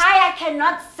like his... Kaya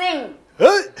cannot sing.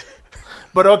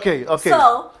 But okay.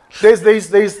 So...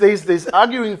 There's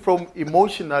arguing from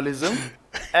emotionalism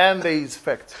and there is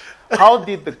fact. How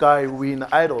did the guy win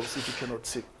Idols if he cannot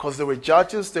sing? Because there were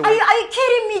judges. Are you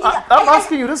kidding me? I'm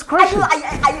asking you this question. Are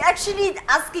you actually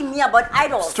asking me about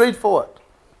Idols? Straightforward.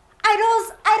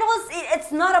 Idols,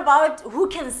 it's not about who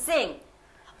can sing.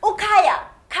 Oh,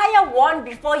 Kaya won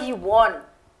before he won.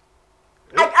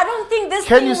 I don't think this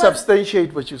Can you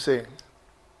substantiate what you're saying?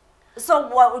 So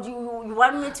what would you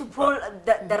want me to pull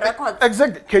the records?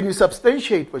 Exactly. Can you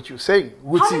substantiate what you're saying?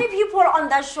 How many people on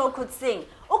that show could sing?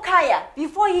 Oh, Kaya,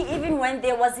 before he even went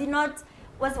there, was he not?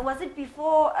 Was it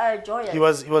before Joyous? He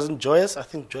wasn't Joyous. I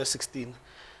think Joyous 16.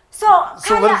 So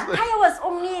Kaya was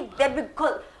only there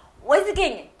because what's the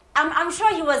thing? I'm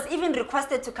sure he was even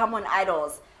requested to come on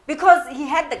Idols because he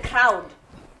had the crowd.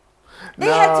 They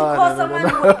had to call someone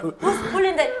who's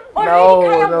pulling the...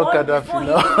 Gadaffi,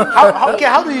 no.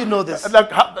 How do you know this?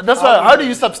 How do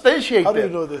you substantiate How do you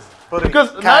know this? Because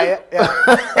Kaya,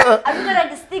 I'm going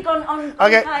to stick on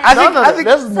okay, Kaya. I think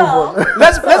let's move on.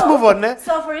 Let's move on.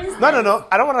 So for instance... No.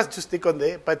 I don't want us to stick on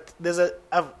there, but there's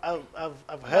I've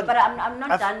heard... But I'm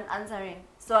not done answering.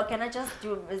 So can I just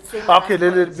say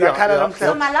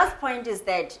So my last point is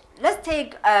that, let's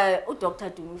take Dr.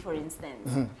 Dumi, for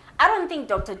instance. I don't think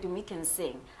Dr. Dumi can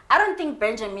sing. I don't think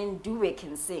Benjamin Dube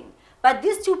can sing. But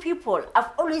these two people,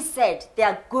 I've always said they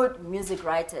are good music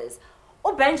writers.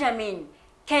 Benjamin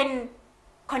can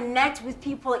connect with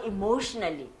people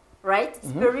emotionally, right?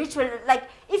 Spiritually. Like,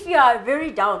 if you are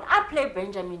very down, I play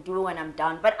Benjamin Dube when I'm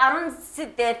down, but I don't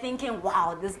sit there thinking,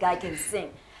 wow, this guy can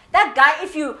sing. That guy,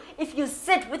 if you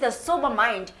sit with a sober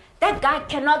mind, that guy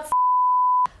cannot sing.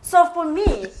 So for me,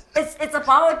 it's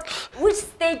about what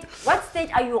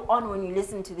state are you on when you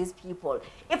listen to these people?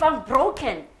 If I'm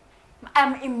broken,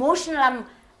 I'm emotional, I'm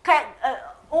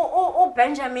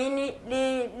Benjamin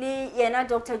Yena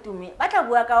Dr. Tumi,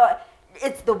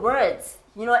 it's the words,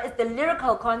 you know, it's the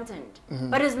lyrical content,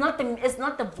 but it's not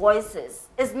the voices,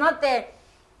 it's not the.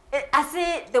 I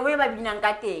say the way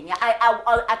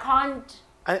I can't.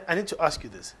 I need to ask you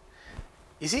this.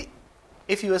 You see,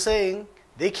 if you were saying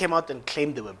they came out and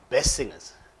claimed they were best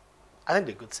singers, I think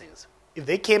they're good singers. If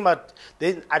they came out,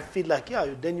 then I'd feel like, yeah,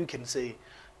 then you can say,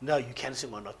 no, you can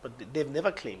sing or not. But they've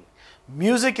never claimed.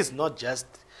 Music is not just.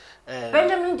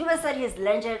 Benjamin Dube said he's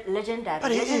legendary.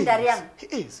 But he legendary. is. He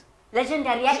is.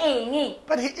 Legendary.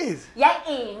 But he is.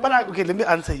 Yeah. But okay, let me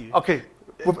answer you. Okay.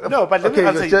 No, but let me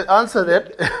answer you. Just answer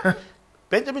that.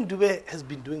 Benjamin Dube has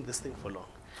been doing this thing for long.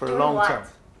 For a long time.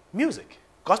 Music,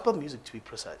 gospel music to be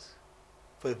precise,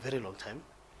 for a very long time.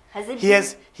 Has it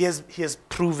He has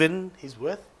proven his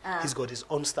worth. He's got his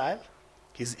own style.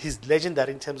 He's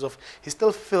legendary in terms of he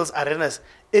still fills arenas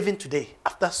even today.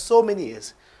 After so many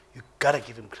years, you gotta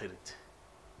give him credit.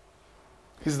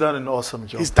 He's done an awesome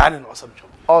job. He's done an awesome job.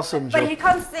 Awesome job. But he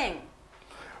can't sing.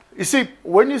 You see,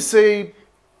 when you say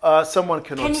someone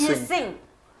cannot sing. Can he sing?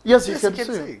 Yes, he Yes, can he can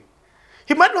sing. sing.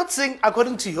 He might not sing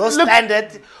according to your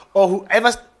standard or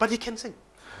whoever's, but he can sing.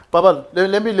 Baba,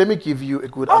 let me give you a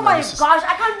good Oh analysis. my gosh,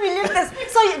 I can't believe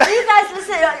this. So do you guys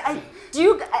listen?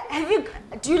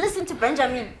 Do you listen to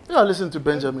Benjamin? Yeah, I listened to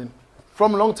Benjamin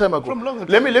from a long time ago. From a long time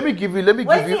Let me give you.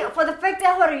 For the fact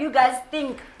that you guys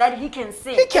think that he can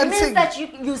sing, He can it means sing. that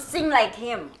you sing like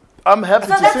him. I'm happy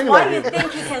So to that's sing why like you him.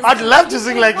 think he can sing. I'd love to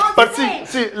sing like him, But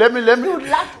see, let me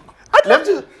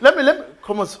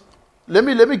come on. Let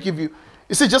me give you.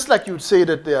 You see, just like you'd say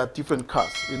that there are different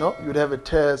cars, you know, you'd have a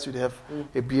Tesla, you'd have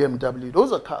a BMW.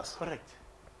 Those are cars, Correct.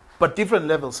 but different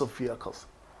levels of vehicles.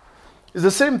 It's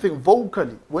the same thing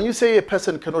vocally. When you say a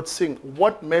person cannot sing,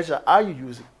 what measure are you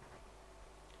using?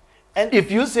 And If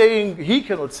you're saying he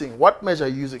cannot sing, what measure are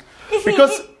you using? If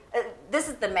this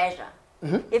is the measure.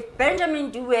 If Benjamin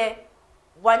Dube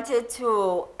wanted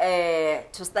to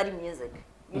study music,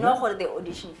 you know how they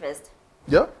audition first,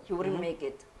 Yeah, he wouldn't make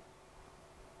it.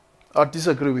 I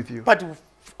disagree with you. But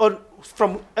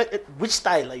from which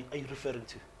style are you referring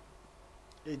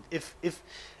to? If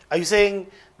are you saying,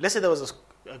 let's say there was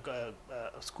a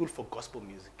school for gospel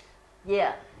music,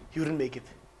 Yeah, he wouldn't make it.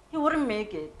 he wouldn't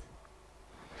make it.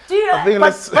 Do you? I think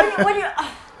let's- when you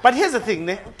But here's the thing,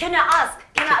 ne? can I ask?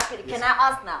 Can I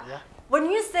ask now? Yeah. When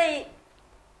you say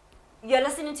you're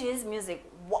listening to his music,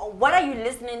 what are you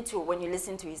listening to when you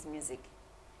listen to his music?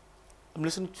 I'm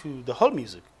listening to the whole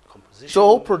music, composition, The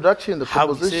whole production, the how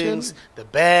he composition. sings, the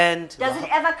band. Does it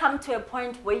ever come to a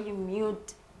point where you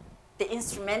mute the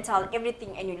instrumental,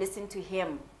 everything, and you listen to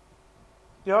him?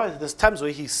 Yeah, there's times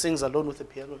where he sings alone with the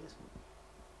piano,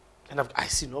 and I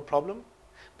see no problem,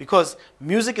 because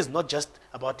music is not just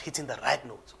about hitting the right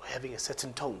notes or having a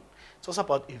certain tone. It's also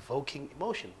about evoking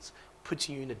emotions,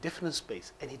 putting you in a different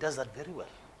space, and he does that very well.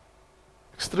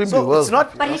 Extremely So well. it's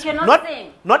not, But he cannot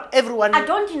sing. Not everyone. I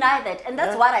don't deny that, and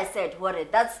that's Yeah. what I said.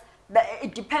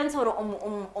 It depends on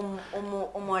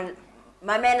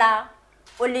Mamela,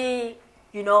 only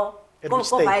At go which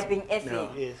stage? vibing FA.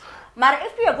 Yes. But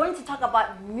if we are going to talk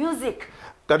about music,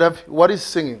 Gadaffi, what is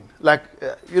singing? Like,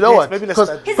 you know Yes, what? maybe let's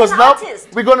start. He's Because an now artist.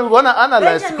 we're gonna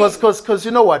analyze Benjamin. because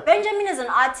you know what? Benjamin is an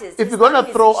artist. If He's you're gonna not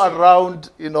a throw musician. around,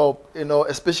 you know,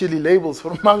 especially labels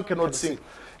for man cannot sing.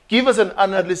 Give us an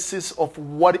analysis of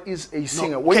what is a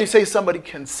singer. When okay. you say somebody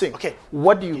can sing, Okay.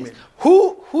 what do you mean?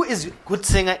 Who is a good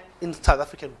singer in South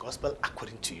African gospel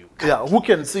according to you? Yeah, who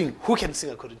can sing? Who can sing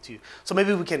according to you? So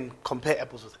maybe we can compare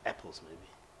apples with apples, maybe.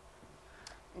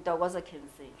 Ntokozo can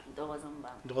sing. Ntokozo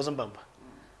Mbambo. Ntokozo Mbambo.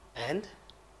 And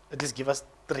at least give us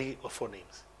 3 or 4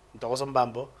 names. Ntokozo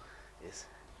Mbambo is.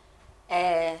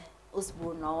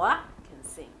 Usbu Noah can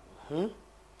sing. Hmm?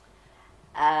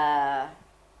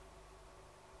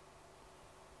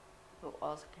 Who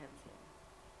else can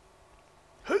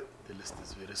sing? The list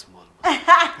is very small.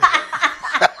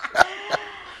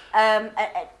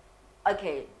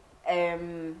 Okay.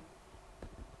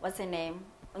 What's her name?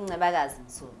 Ungcebakazi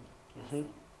Msumi. Mhm.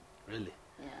 Really?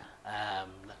 Yeah.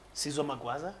 Sizwe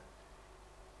Magwaza?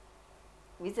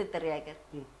 We said 3 again.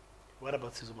 What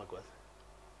about Sizwe Magwaza?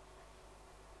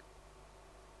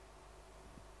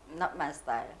 Not my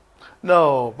style.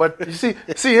 No, but you see,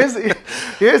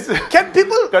 here's Can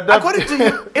people, Gadaffi. according to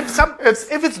you,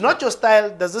 if it's not your style,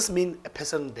 does this mean a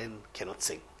person then cannot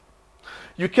sing?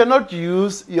 you cannot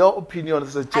use your opinion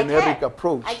as a generic can.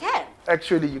 approach. I can.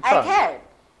 Actually, you I can't. can.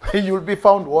 You'll be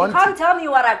found wanting. You can't tell me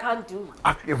what I can't do.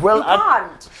 Well, You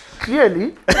can't.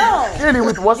 Clearly, No. clearly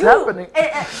with what's happening.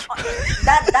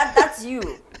 That's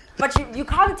you. But you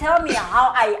can't tell me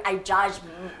how I judge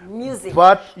music.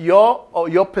 But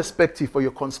your perspective or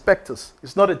your conspectus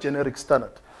is not a generic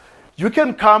standard. You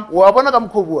can come,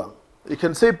 you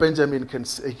can say Benjamin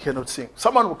he cannot sing.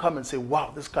 Someone will come and say,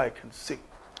 wow, this guy can sing.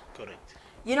 Correct.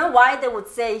 You know why they would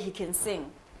say he can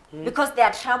sing? Because they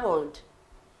are troubled.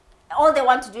 All they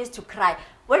want to do is to cry.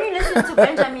 When you listen to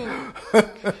Benjamin,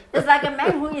 it's like a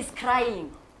man who is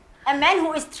crying. A man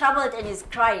who is troubled and is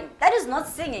crying. That is not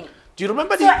singing. Do you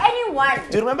remember So anyone.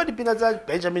 Do you remember the Pinata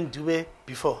Benjamin Dube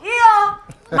before? Yeah.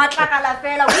 Matlakala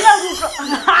fela.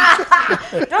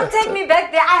 Don't take me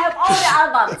back there. I have all the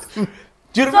albums.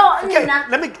 Do you So, remember? Okay, Nina,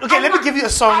 let me give you a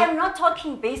song. I am not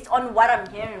talking based on what I'm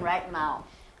hearing right now.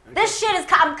 This shit is.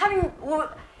 I'm coming.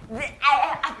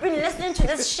 I've been listening to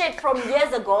this shit from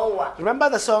years ago. Remember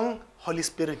the song Holy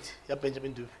Spirit? Yeah,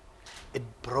 Benjamin Dube. It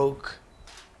broke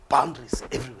boundaries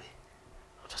everywhere.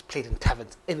 It was played in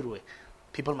taverns everywhere.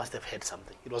 People must have heard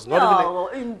something. It was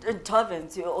not in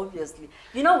taverns, obviously.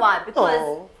 You know why?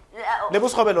 Because.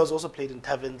 Lebos Khobel was also played in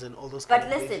taverns and all those kind of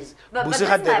places. But Busi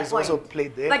that's my is also point.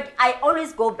 played there. But I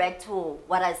always go back to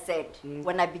what I said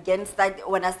when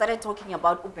I started talking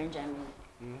about Benjamin.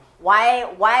 Why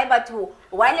because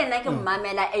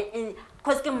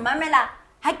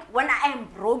when I am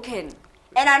broken,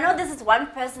 and I know this is one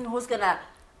person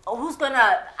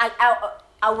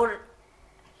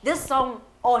this song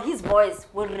or his voice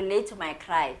will relate to my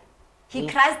cry. He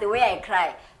cries the way I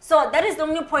cry. So that is the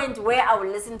only point where I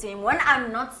will listen to him when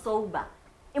I'm not sober.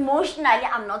 Emotionally,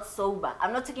 I'm not sober.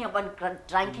 I'm not talking about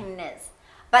drunkenness.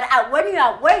 But when you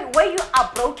are where you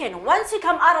are broken, once you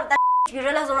come out of that, you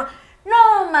realize,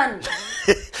 no, man.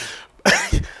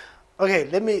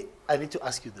 Okay, I need to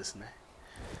ask you this now.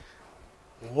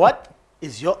 What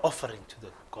is your offering to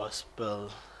the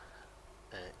gospel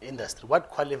industry? What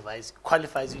qualifies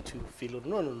you to feel,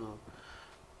 no,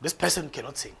 this person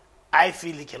cannot sing. I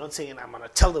feel he cannot sing, and I'm going to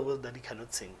tell the world that he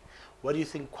cannot sing. What do you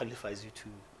think qualifies you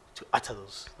to utter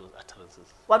those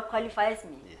utterances? What qualifies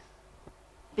me? Yes.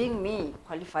 Being me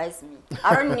qualifies me.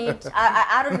 I don't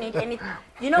need anything.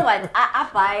 You know what? I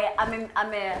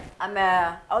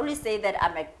always say that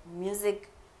I'm a music.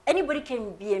 Anybody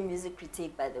can be a music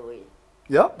critic, by the way.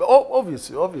 Yeah,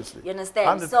 obviously. You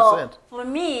understand? 100%. So for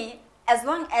me, as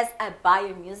long as I buy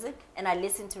your music and I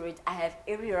listen to it, I have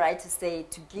every right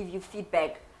to give you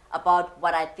feedback about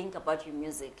what I think about your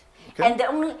music. Okay. And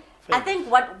I think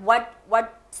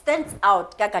what stands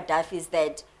out, Gadaffi, is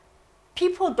that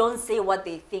people don't say what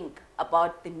they think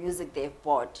about the music they've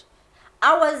bought.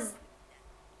 Gadaffi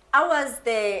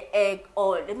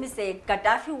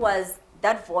was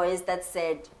that voice that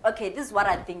said, okay, this is what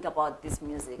I think about this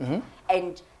music.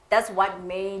 And that's what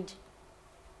made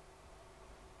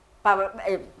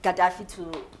Gadaffi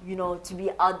to be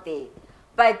out there.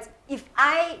 But if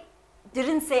I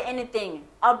didn't say anything,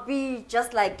 I'll be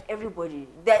just like everybody.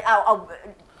 Okay.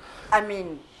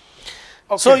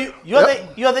 So you're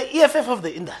the EFF of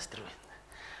the industry.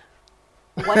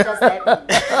 What does that mean?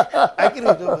 I can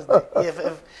remember the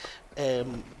EFF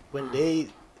when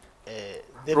they've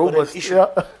got an issue.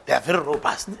 Yeah. They are very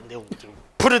robust and they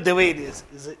put it the way it is.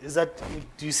 Is that,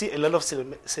 do you see a lot of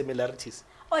similarities?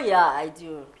 Oh yeah, I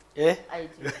do. Yeah? I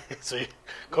do. So,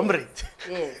 comrade.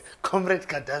 Yes. Comrade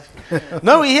Gadaffi.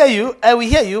 No, we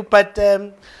hear you, but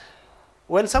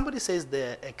when somebody says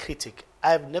they're a critic,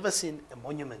 I've never seen a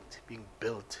monument being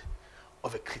built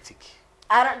of a critic.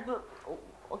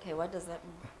 Okay, what does that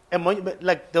mean? A monument,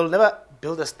 like they'll never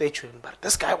build a statue, but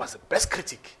this guy was the best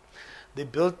critic. They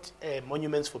built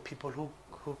monuments for people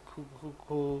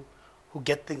who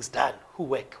get things done, who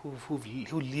work,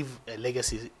 who leave a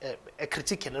legacy. A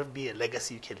critic cannot be a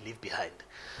legacy you can leave behind.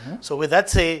 So with that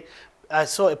say, I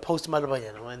saw a post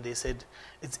Malabanyana when they said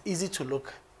it's easy to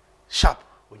look sharp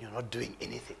when you're not doing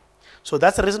anything. So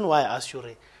that's the reason why I asked you,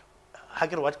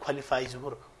 what qualifies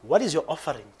you? What is your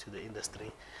offering to the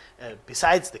industry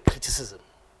besides the criticism?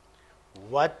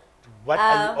 What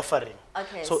are you offering?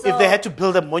 Okay, so if they had to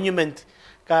build a monument,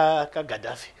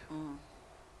 Gadaffi,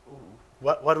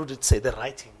 what would it say? The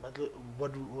writing,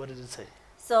 what did it say?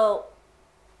 So,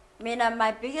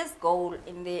 my biggest goal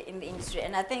in the industry,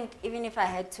 and I think even if I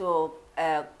had to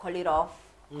call it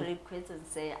quits and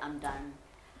say I'm done,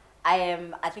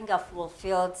 I think I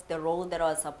fulfilled the role that I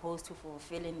was supposed to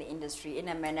fulfill in the industry in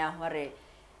a manner where,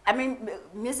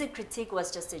 music critique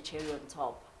was just a cherry on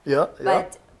top. Yeah.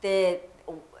 But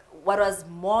what was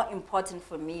more important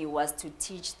for me was to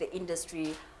teach the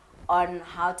industry on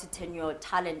how to turn your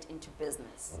talent into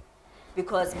business.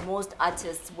 because most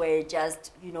artists were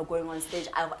just, you know, going on stage.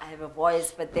 I have a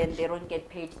voice, but then they don't get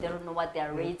paid. They don't know what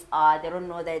their rates are. They don't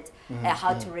know that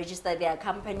how to register their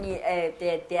company,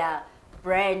 their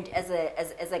brand as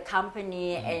a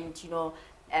company, and you know,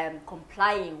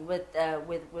 complying with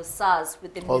SARS,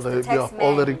 with the all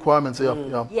the requirements.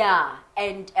 Yeah,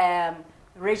 and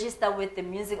register with the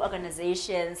music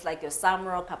organizations like your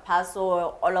Samro,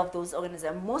 Capasso, all of those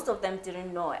organizations. Most of them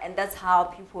didn't know, and that's how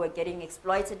people were getting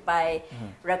exploited by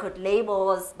record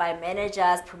labels, by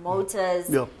managers, promoters.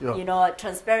 You know,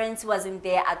 transparency wasn't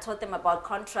there. I taught them about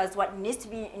contracts, what needs to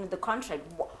be in the contract,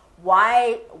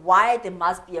 why there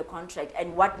must be a contract,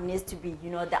 and what needs to be, you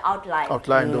know, the outline.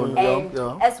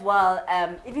 And as well,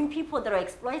 even people that are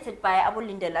exploited by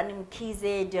Abulindelani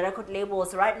Mkhize, the record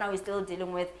labels. Right now, we're still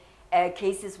dealing with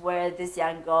cases where this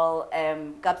young girl,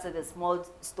 Gabsa the Small,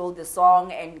 stole the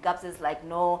song, and Gabsa is like,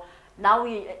 no. Now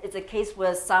it's a case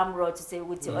where some wrote to say,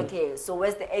 okay, so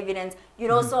where's the evidence? You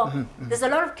know, so there's a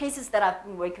lot of cases that I've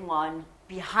been working on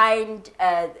behind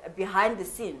the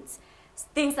scenes,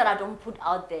 things that I don't put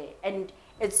out there. And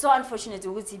it's so unfortunate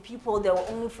to see people, they will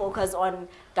only focus on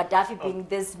Gadaffi being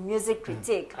this music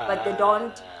critic, but they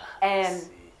don't,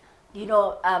 you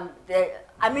know,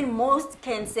 I mean, most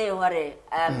can say,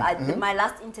 my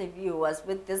last interview was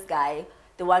with this guy,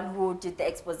 the one who did the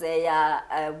expose,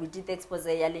 we did the expose,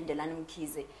 Lindelani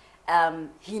Mkhize.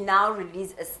 He now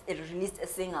released a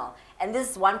single. And this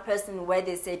is one person where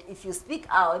they said, if you speak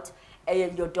out,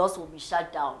 your doors will be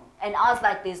shut down. And I was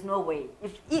like, there's no way.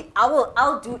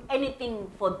 I'll do anything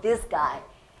for this guy.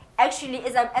 Actually,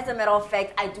 as a matter of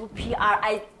fact, I do PR.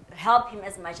 I help him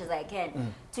as much as I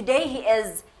can. Today, he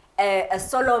is a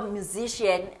solo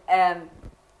musician,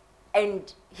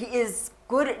 and he is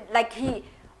good. Like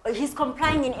he's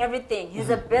complying in everything. He's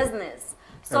a business.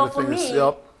 So everything for me,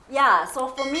 yeah. So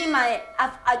for me,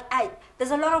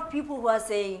 there's a lot of people who are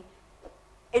saying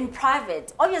in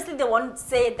private. Obviously, they won't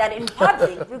say that in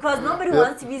public because nobody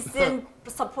wants to be seen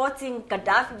supporting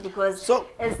Gadaffi because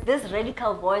it's this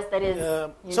radical voice that is.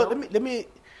 So let me.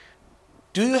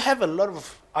 Do you have a lot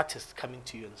of artists coming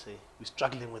to you and say, we're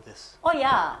struggling with this? Oh,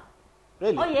 yeah.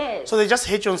 Really? Oh, yes. So they just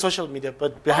hate you on social media,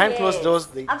 but behind closed doors,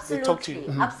 they talk to you?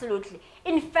 Absolutely.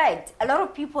 In fact, a lot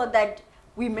of people that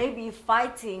we may be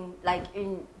fighting like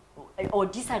or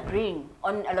disagreeing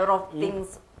on a lot of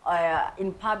things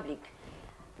in public,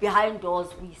 behind doors,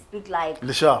 we speak like...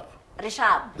 Rishab,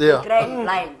 the grand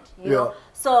blind, you know.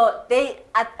 So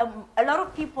a lot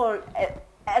of people...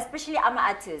 especially I'm an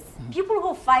artist. People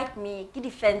who fight me, ki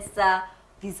defense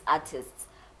these artists.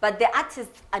 But the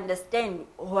artists understand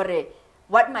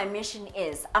what my mission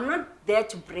is. I'm not there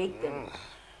to break them.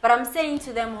 But I'm saying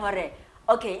to them,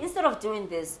 okay, instead of doing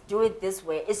this, do it this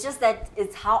way. It's just that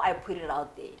it's how I put it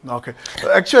out there. Okay.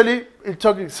 Actually,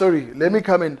 sorry, let me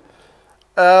come in.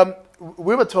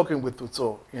 We were talking with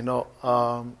Tutso, you know,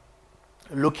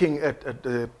 looking at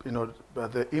the, you know,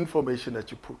 the information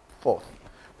that you put forth,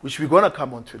 which we're going to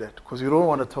come on to that because we don't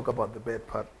want to talk about the bad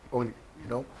part only, you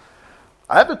know.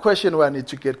 I have a question where I need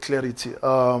to get clarity.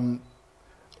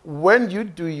 When you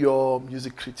do your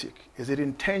music critique, is it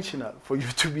intentional for you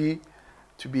to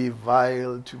be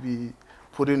vile, to be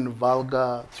put in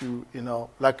vulgar, to, you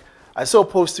know, like I saw a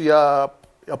post to your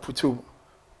Putu.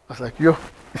 I was like, yo.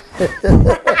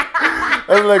 I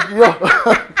was like, yo.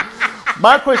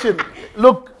 My question,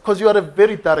 look, because you are a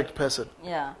very direct person.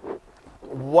 Yeah.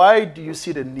 Why do you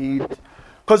see the need?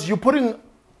 Because you're putting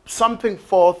something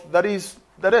forth that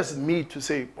has me to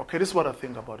say, okay, this is what I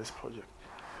think about this project.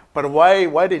 But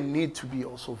why they need to be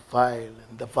also vile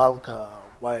and the vulgar?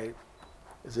 Why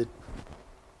is it?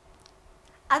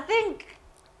 I think,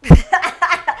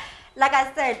 like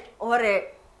I said,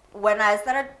 when I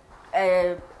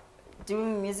started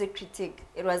doing music critique,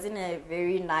 it was in a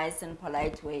very nice and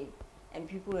polite way, and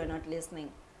people were not listening.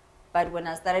 But when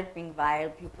I started being vile,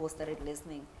 people started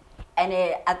listening. And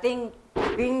I think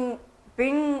being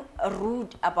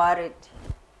rude about it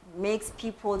makes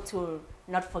people to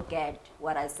not forget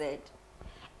what I said.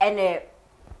 And a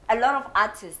lot of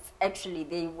artists, actually,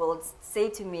 they will say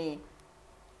to me,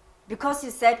 because you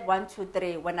said 1, 2,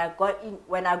 3, when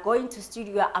I go into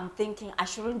studio, I'm thinking I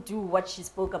shouldn't do what she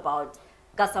spoke about,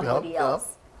 got somebody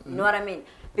else. You know what I mean?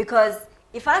 Because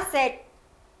if I said,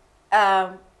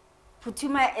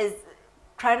 Putuma is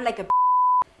crying like a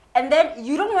and then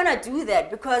you don't want to do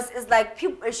that because it's like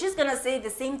she's going to say the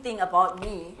same thing about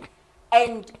me.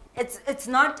 And it's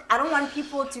not, I don't want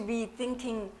people to be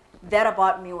thinking that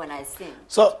about me when I sing.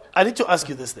 So I need to ask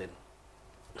you this then.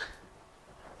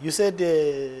 You said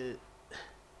you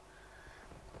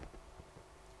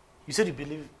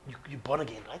believe you're born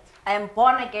again, right? I am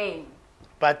born again.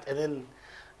 But and then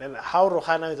Then how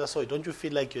Rohana is also, don't you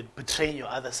feel like you're betraying your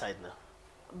other side now?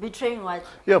 Betraying what?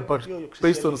 Yeah, but Your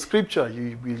based on Christianity. scripture,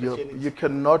 Christianity. you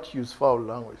cannot use foul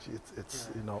language. It's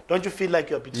you know. Don't you feel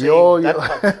like you're betraying that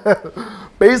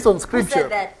part? Based on Who scripture. said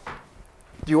that?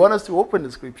 Do you want us to open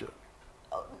the scripture?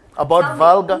 Tell About me,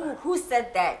 vulgar. who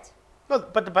said that? No,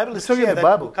 but the Bible is It's talking clear the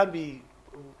that Bible. you can't be...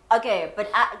 Okay,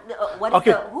 but what is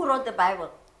Okay. who wrote the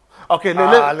Bible? Okay,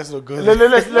 let's not go there.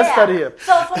 let's Yeah. start here.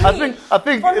 So for me, I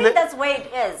think for me that's where it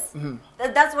is.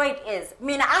 That's where it is. I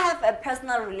mean, I have a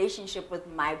personal relationship with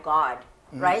my God,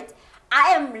 right?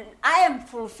 I am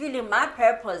fulfilling my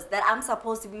purpose that I'm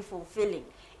supposed to be fulfilling.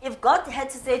 If God had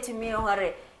to say to me,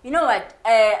 you know what,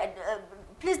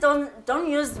 please don't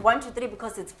use 1, 2, 3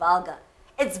 because it's vulgar.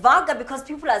 It's vulgar because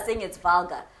people are saying it's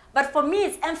vulgar. But for me,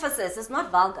 it's emphasis. It's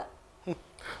not vulgar.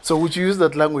 So would you use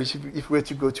that language if we were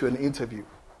to go to an interview?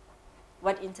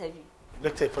 What interview?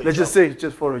 Let's say for Let's just example. say,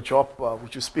 just for a job,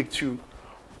 would you speak to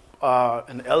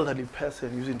an elderly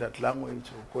person using that language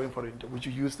or going for an interview? Would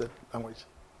you use that language?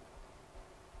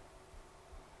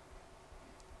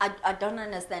 I don't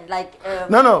understand. Like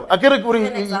No. I get it. Give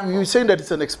an example. You're saying that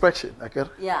it's an expression. I get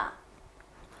it. Yeah.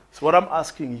 So what I'm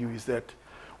asking you is that,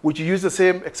 would you use the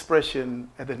same expression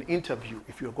at an interview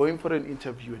if you're going for an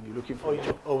interview and you're looking for a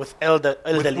job? Or with elderly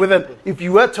people. If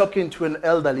you were talking to an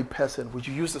elderly person, would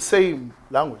you use the same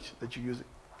language that you're using?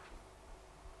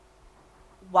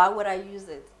 Why would I use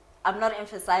it? I'm not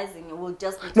emphasizing. It will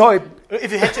just be No,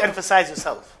 If you had to emphasize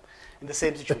yourself in the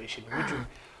same situation,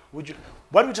 would you?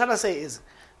 What we're trying to say is,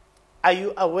 are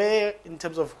you aware in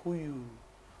terms of who you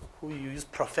use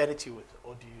profanity with,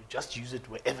 or do you just use it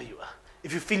wherever you are?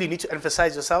 If you feel you need to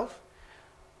emphasize yourself,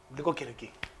 look okay.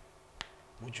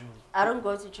 Would you? I don't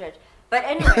go to church. But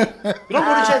anyway. You don't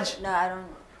go to church? No, I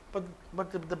don't.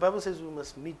 But the Bible says we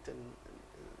must meet and.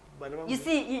 You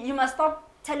see, you must stop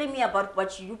telling me about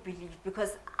what you believe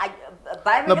because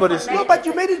Bible. No, but it's No, but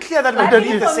you made it clear that we Bible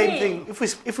believe the for same me.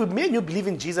 thing. If we me and you believe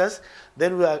in Jesus,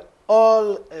 then we are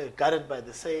all guided by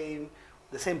the same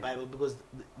Bible because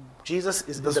Jesus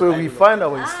is. That's in the where we Bible. find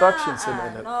our instructions.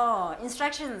 No,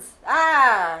 instructions.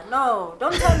 No.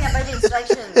 Don't tell me about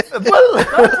instructions. Well,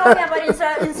 Don't tell me about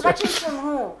instructions from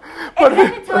who. And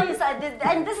let me tell you something.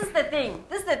 And this is the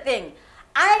thing.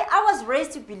 I was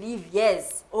raised to believe,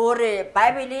 yes, or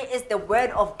Bible is the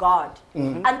word of God.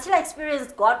 Until I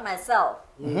experienced God myself.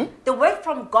 The word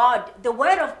from God, the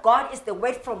word of God is the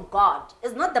word from God.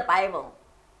 It's not the Bible.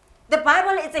 The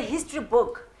Bible is a history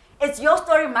book. It's your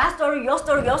story, my story, your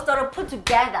story put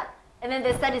together. And then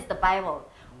they said it's the Bible.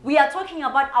 We are talking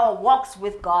about our walks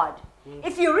with God.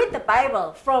 If you read the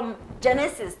Bible from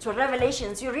Genesis to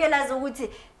Revelations, you realize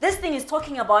this thing is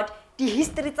talking about the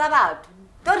history it's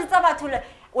about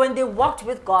when they walked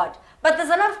with God. But there's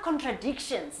a lot of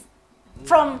contradictions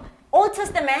from Old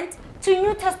Testament to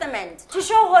New Testament to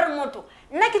show what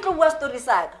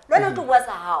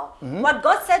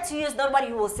God said to you is not what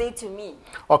He will say to me.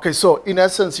 okay, so in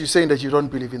essence, you're saying that you don't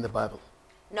believe in the Bible.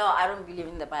 No, I don't believe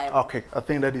in the Bible. Okay, I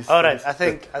think that is. All right, that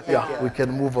is- I think Yeah, we can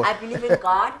move on. I believe in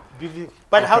God.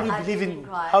 But how do you I believe believe in in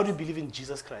Christ. how do you believe in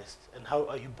Jesus Christ and how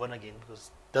are you born again? Because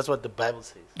that's what the Bible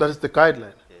says. That is the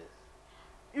guideline.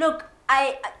 Look,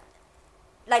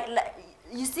 like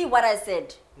you see what I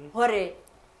said. Hore,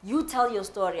 you tell your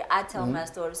story, I tell my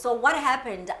story. So what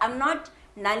happened? I'm not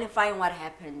nullifying what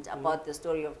happened about the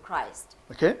story of Christ,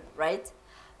 Okay? right?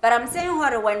 But I'm saying,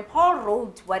 Hore, when Paul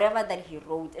wrote whatever that he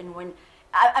wrote, and when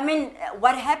I mean,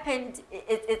 what happened?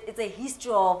 It's a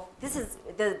history of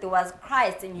there was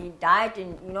Christ, and He died,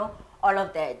 and all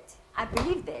of that. I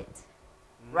believe that,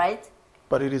 right?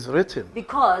 But it is written.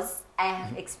 Because I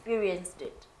have experienced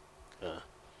it.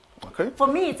 Okay? For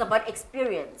me, it's about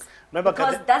experience. Remember,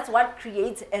 Because that's what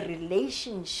creates a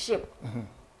relationship.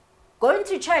 Going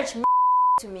to church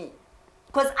to me.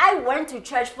 Because I went to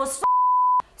church for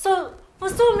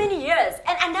so many years.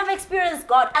 And I never experienced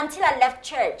God until I left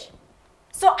church.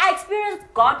 So I experienced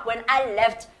God when I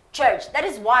left church. That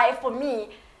is why, for me,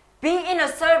 being in a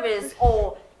service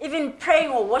or even praying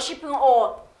or worshiping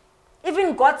or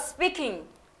even God speaking,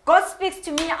 God speaks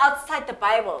to me outside the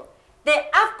Bible.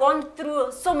 I've gone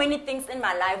through so many things in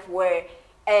my life where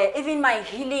even my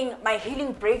healing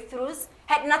breakthroughs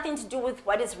had nothing to do with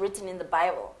what is written in the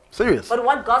Bible. Serious? But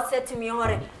what God said to me,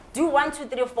 do 1, 2,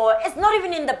 3, 4, it's not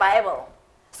even in the Bible.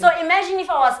 So imagine if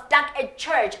I was stuck at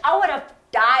church, I would have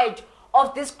died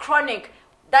of this chronic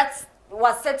that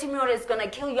was said to me, it's going to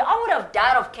kill you. I would have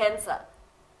died of cancer.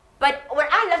 But when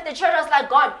I left the church, I was like,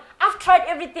 God, I've tried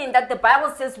everything that the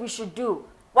Bible says we should do.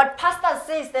 What pastor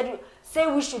says that say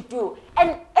we should do.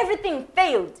 And everything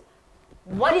failed.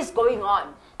 What is going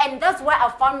on? And that's where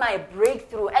I found my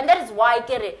breakthrough. And that is why I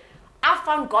get it. I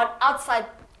found God outside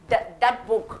that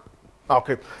book.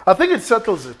 Okay. I think it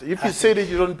settles it. If you say that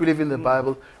you don't believe in the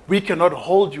Bible, we cannot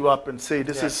hold you up and say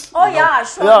this is. Oh, you know, yeah,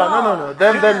 sure. Yeah, no.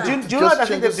 Then Do you know what I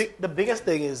think the biggest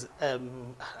thing is? I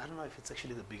don't know if it's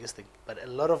actually the biggest thing, but a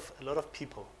lot of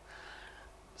people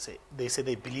say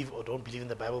they believe or don't believe in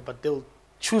the Bible, but they'll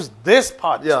choose this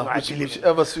part. Yeah, I believe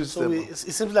whichever suits so them. it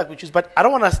seems like we choose, but I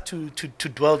don't want us to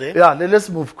dwell there. Yeah, let's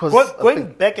move.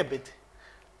 Going back a bit,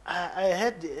 I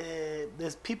heard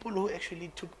there's people who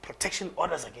actually took protection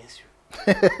orders against you.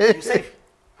 You safe?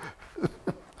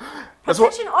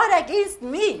 Protection order against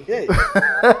me. Yeah.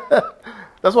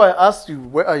 That's why I asked you,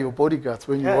 where are your bodyguards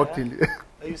when you walked in?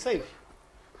 Are you safe?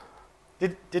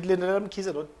 Did Linda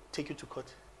Mkhize not take you to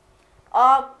court?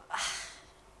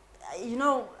 You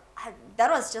know, that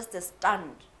was just a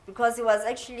stunt because he was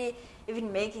actually even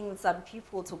making some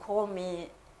people to call me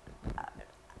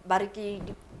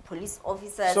Bariki police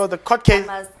officers. So the court case.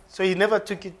 So he never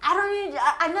took it.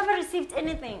 I never received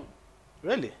anything.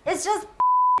 Really? It's just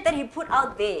that he put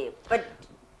out there. But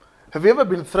have you ever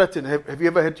been threatened? Have you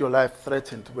ever had your life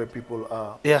threatened where people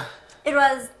are? Yeah. It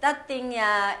was that thing,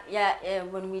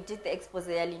 when we did the expose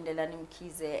in the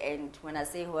Mkhize, and when I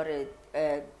say what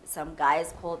some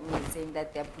guys called me saying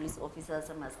that they're police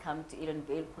officers and must come to Eden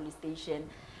Vale police station,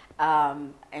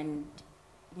 and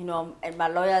you know, and my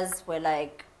lawyers were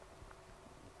like,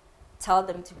 tell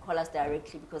them to call us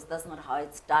directly because that's not how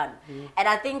it's done. And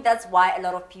I think that's why a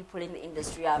lot of people in the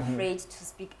industry are afraid to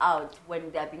speak out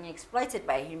when they're being exploited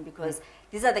by him because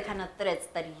these are the kind of threats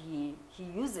that he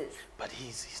uses. But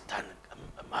he's done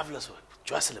a marvelous work,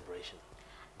 joy celebration.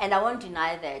 And I won't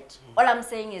deny that. All I'm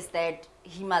saying is that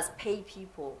he must pay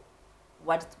people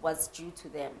what's due to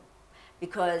them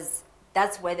because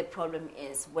that's where the problem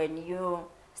is. When you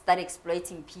start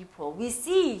exploiting people. We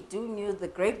see doing you the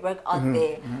great work out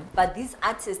there, but these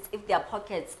artists, if their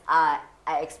pockets are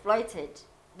exploited,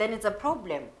 then it's a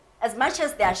problem. As much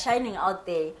as they are shining out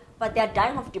there, but they're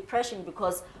dying of depression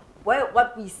because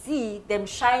what we see, them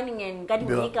shining and getting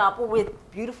makeup with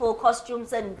beautiful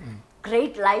costumes and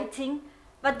great lighting,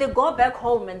 but they go back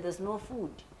home and there's no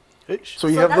food. So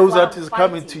you have those artists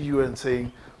coming to you and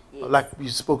saying, like you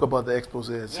spoke about the expose,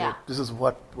 and say, this is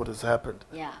what has happened.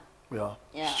 Yeah.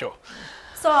 Sure.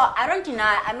 So I don't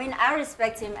deny. I mean, I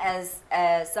respect him as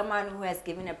someone who has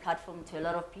given a platform to a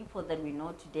lot of people that we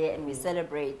know today and we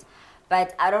celebrate.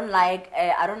 But I don't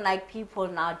like people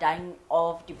now dying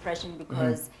of depression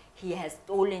because he has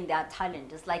stolen their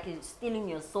talent. It's like he's stealing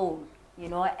your soul, you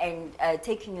know, and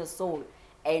taking your soul.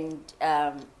 And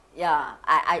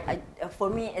for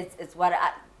me, it's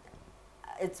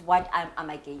what I'm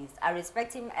against. I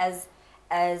respect him as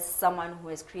someone who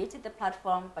has created the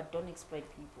platform, but don't exploit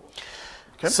people.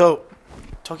 Okay. So,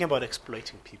 talking about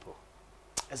exploiting people,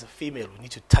 as a female, we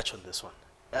need to touch on this one.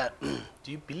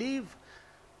 Do you believe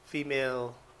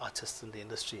female artists in the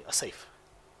industry are safe?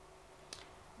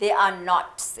 They are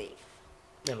not safe.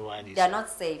 Then why do you say? They are not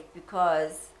safe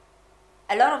because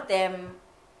a lot of them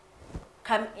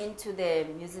come into the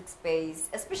music space,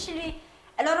 especially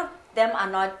a lot of them are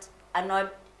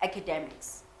not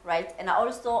academics. Right, and I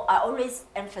always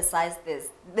emphasize this.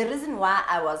 The reason why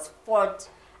I was fought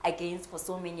against for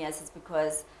so many years is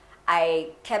because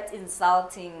I kept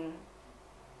insulting,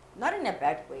 not in a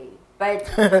bad way, but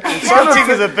insulting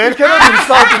is a bad. You cannot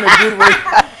insult in a good way.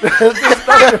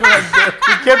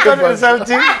 You kept on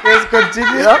insulting. Let's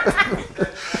continue.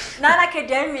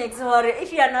 Non-academics, or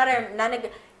if you are not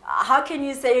how can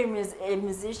you say a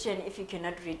musician if you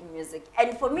cannot read music?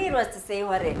 And for me, it was to say,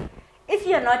 if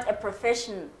you're not a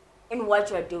professional in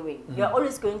what you're doing, you're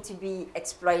always going to be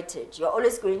exploited. You're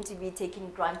always going to be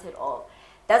taken granted of.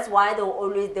 That's why there will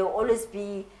always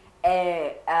be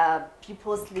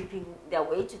people sleeping their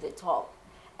way to the top.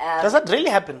 Does that really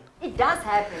happen? It does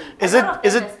happen. Is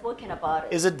have spoken about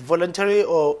it. Is it voluntary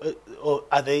or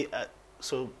are they?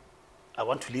 So, I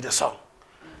want to lead a song.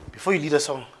 Before you lead a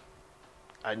song,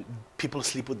 and people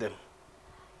sleep with them.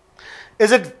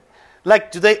 Is it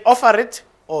like, do they offer it?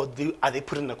 Or are they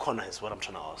put in the corner is what I'm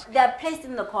trying to ask. They are placed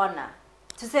in the corner.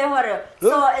 To say what?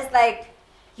 So it's like,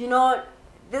 you know,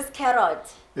 this carrot,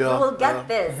 you will get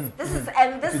this. This is,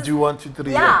 and this Did is... you want to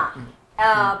three? Yeah.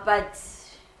 But,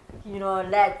 you know,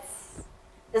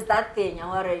 it's that thing.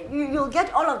 You'll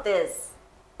get all of this.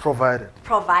 Provided.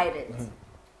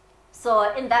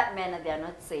 So in that manner, they are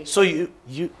not safe. So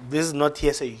this is not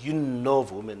hearsay. You know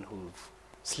of women who've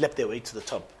slept their way to the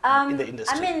top in the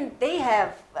industry. I mean, they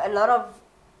have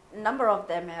number of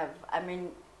them have. I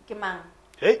mean, Kimang.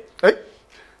 Hey.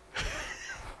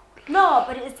 No,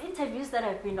 but it's interviews that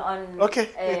have been on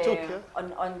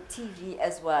on TV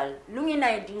as well. Lungi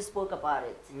Naidu spoke about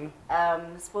it.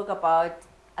 Spoke about,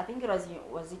 I think it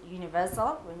was it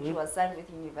Universal, when she was signed with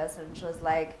Universal, and she was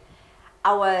like,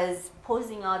 I was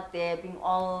posing out there being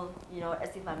all,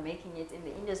 as if I'm making it in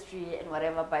the industry and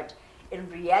whatever, but in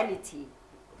reality,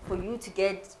 for you to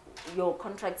get your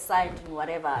contract signed and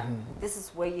whatever, this is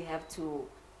where you have to,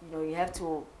 you have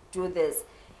to do this.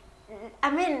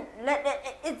 I mean,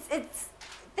 it's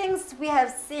things we have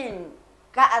seen,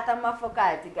 guys,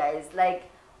 like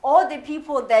all the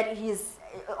people that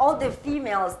all the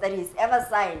females that he's ever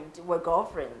signed were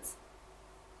girlfriends.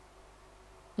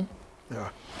 Yeah.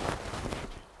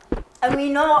 And we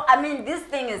know, this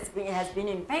thing has been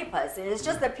in papers. And it's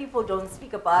just that people don't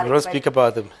speak about it. Don't speak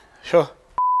about them. Sure.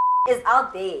 It's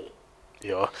out there.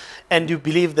 Yeah. And you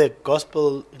believe the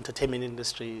gospel entertainment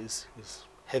industry is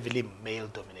heavily male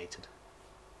dominated?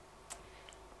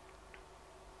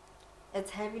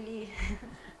 It's heavily.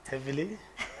 Heavily?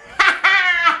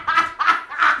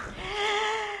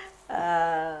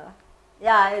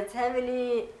 Yeah, it's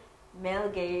heavily male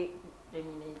gay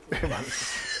dominated.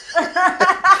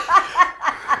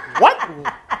 What?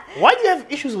 Why do you have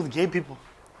issues with gay people?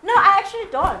 No, I actually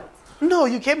don't. No,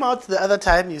 you came out the other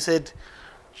time, you said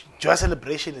Joy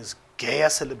Celebration is gayer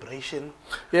celebration.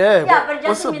 Yeah, but it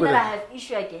doesn't mean that I have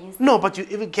issue against it. No, but you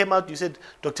even came out, you said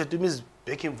Dr. Dumi's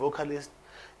backing vocalist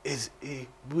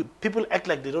people act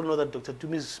like they don't know that Dr.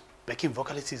 Dumi's backing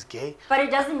vocalist is gay. But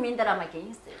it doesn't mean that I'm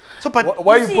against it. So, but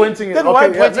why are you pointing it out? Then why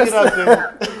pointing it out then?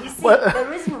 You see, the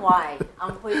reason why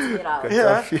I'm pointing it out,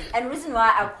 and the reason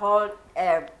why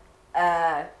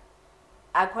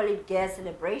I call it gay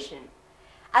celebration.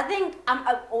 I think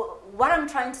what I'm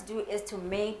trying to do is to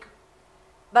make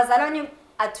Bazalwane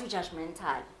are too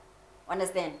judgmental.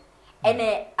 Understand?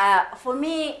 And for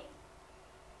me,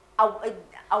 I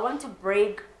want to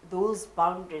break those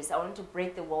boundaries. I want to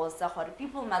break the walls. So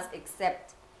people must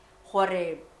accept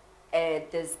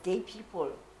there's gay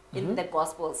people in the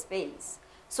gospel space,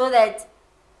 so that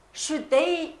should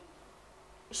they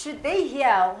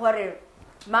hear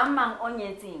mamang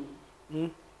onyeting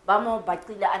bamo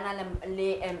batile anale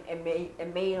a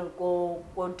male go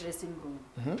dressing room,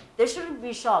 they shouldn't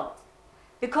be shocked,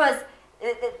 because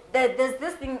there's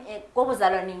this thing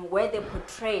where they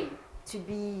portray to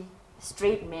be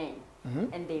straight men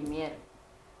and they marry.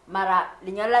 Mara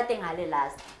linyala thing hale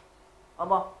last.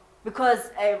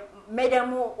 Because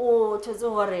madam o tozo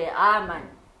hore man.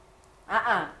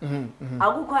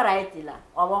 Agukho right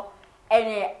la.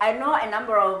 And I know a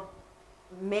number of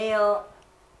male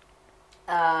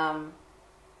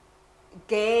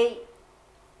gay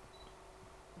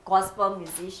gospel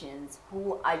musicians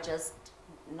who are just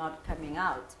not coming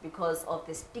out because of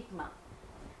the stigma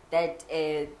that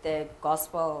the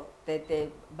gospel, that the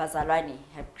Bazalwane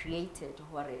have created,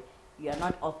 where you are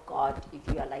not of God if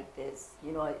you are like this.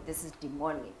 This is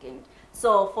demonic. And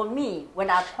so for me, when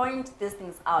I point these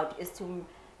things out, is to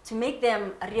make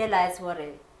them realize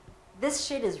this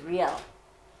shit is real.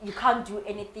 You can't do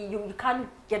anything. You can't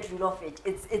get rid of it.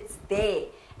 It's there.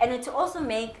 And to also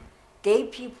make gay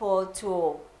people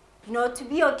to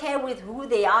be okay with who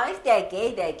they are. If they're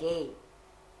gay, they're gay.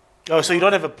 Oh, so you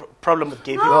don't have a problem with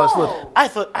gay people? No. I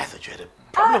thought you had a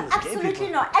problem with gay people. Absolutely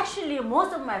not. Actually,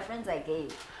 most of my friends are gay.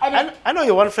 And I know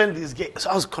your one friend is gay, so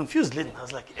I was confused, Lynn. I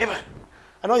was like, Evan,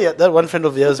 I know that one friend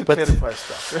of yours, but clarify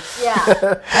stuff.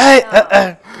 yeah.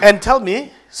 Hey, and tell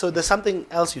me. So there's something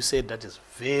else you said that is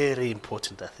very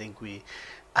important. I think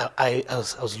I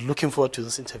was looking forward to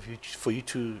this interview for you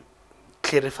to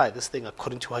clarify this thing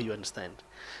according to how you understand.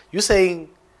 You're saying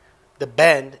the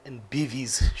band and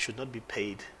BVs should not be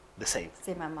paid the same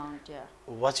amount, yeah.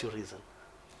 What's your reason?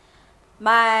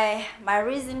 My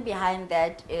reason behind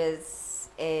that is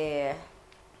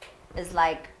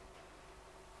like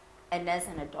a nurse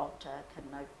and a doctor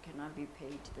cannot be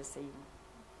paid the same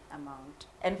amount.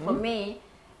 And for me,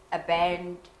 a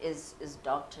band is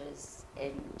doctors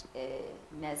and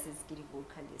nurses giving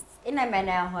vocalists. In a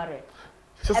manner,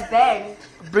 a band.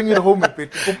 Bring it home a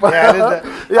bit. I'm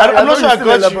not sure I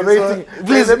got you. So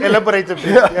please elaborate a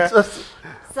bit.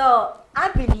 So I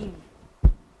believe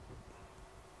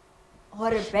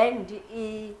what a band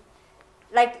is,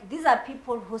 like, these are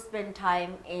people who spend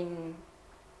time in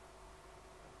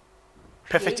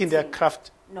perfecting their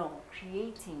craft. No,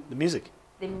 creating the music.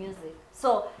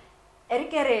 So,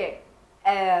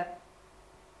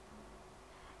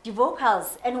 the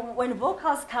vocals, and when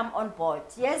vocals come on board,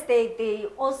 yes, they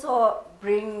also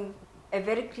bring a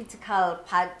very critical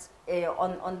part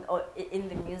in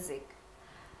the music.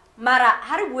 Mara,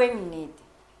 how do we need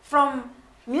from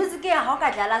music? How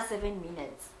can 7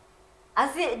 minutes?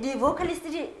 I see the vocalist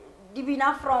did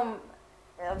enough from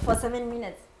for 7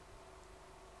 minutes.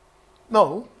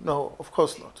 No, no, of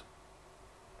course not.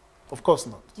 Of course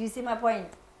not. Do you see my point?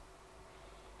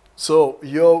 So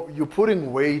you're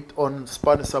putting weight on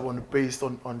Spanish Sabon based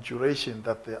on duration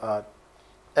that they are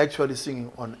actually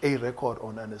singing on a record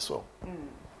on a song.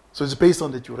 So it's based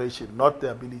on the duration, not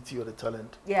the ability or the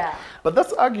talent. Yeah. But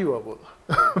that's arguable.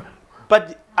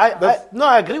 But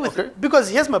I agree with it. Because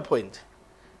here's my point.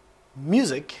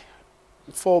 Music,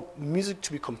 for music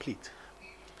to be complete,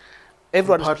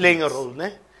 everyone is playing a role.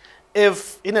 Ne?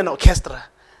 If in an orchestra,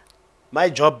 my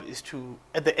job is to,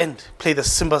 at the end, play the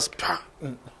cymbals.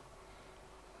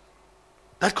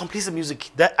 That completes the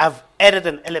music. That I've added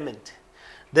an element.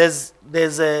 There's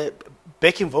a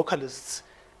backing vocalists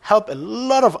help a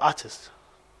lot of artists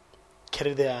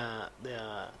carry their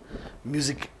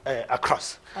music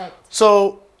across. Right.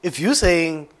 So if you're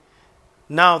saying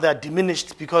now they're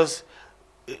diminished because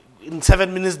in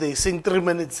 7 minutes they sing 3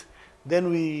 minutes, then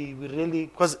we really,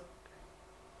 because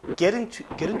getting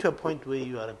to a point where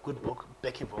you are a good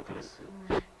backing vocalist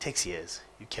takes years.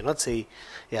 You cannot say,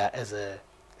 yeah, as a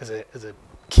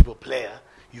keyboard player,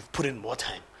 you've put in more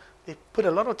time. They put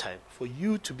a lot of time for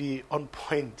you to be on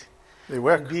point. They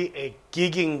work. Be a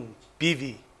gigging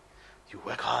BV. You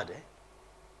work hard, eh?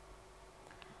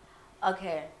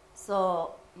 Okay,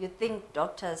 so you think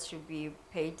doctors should be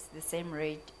paid the same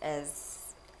rate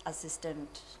as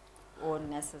assistant or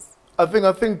nurses? I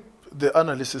think the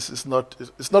analysis is not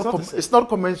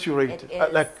commensurate. It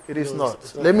is. Like it is No, not.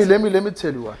 it's not. Let me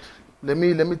tell you what. Let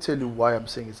me tell you why I'm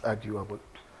saying it's arguable.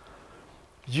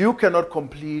 You cannot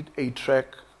complete a track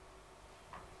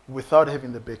without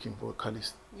having the backing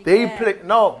vocalist. You They can. play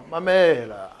no,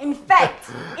 Mamela. In fact,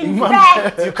 you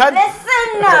can't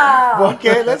listen now.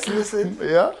 Okay, let's listen.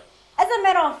 Yeah. As a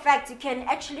matter of fact, you can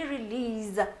actually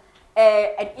release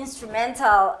an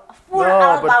instrumental full No,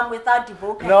 album without the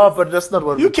vocalist. No, but that's not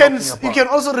what You we're can talking about. you can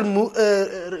also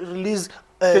release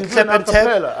Can do clap an and tap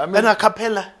acapella, I mean- and a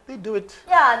cappella. They do it.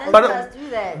 Yeah, then But, just do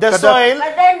that. The Gadaffi- soil,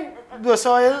 But then, the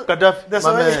soil. Gadaffi, That's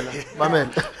what-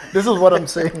 Mamela. This is what I'm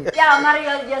saying. yeah,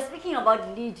 Mario, you're speaking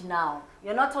about lead now.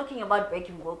 You're not talking about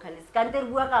backing vocalists. Can they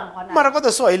work on Mara ko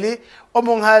the soil,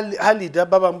 omong ha leader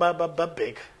babang ba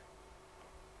big.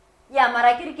 Yeah,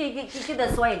 Mara, kiri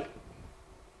the soil.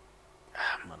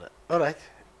 All right.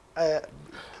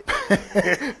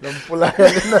 No,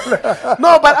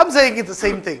 No, but I'm saying it's the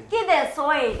same thing. Kiri the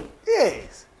soil.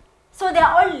 Yes. So they're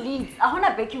all leads. I want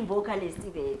a backing vocalist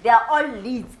today. They are all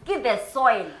leads. Kiri the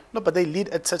soil. No, but they lead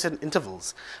at certain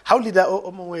intervals. How leader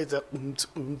omong way is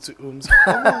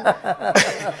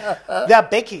they are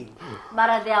backing.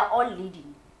 Mara, they are all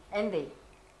leading. And they?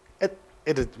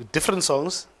 At different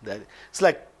songs. It's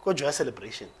like Kojoa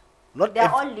celebration. Not They are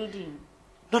ev- all leading.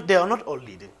 Not they are not all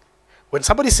leading. When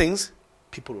somebody sings,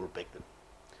 people will back them.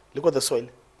 Look at the soil.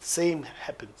 Same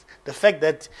happens. The fact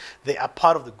that they are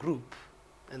part of the group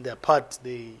and they're part,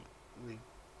 they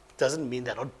doesn't mean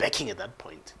they're not backing at that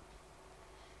point.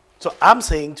 So I'm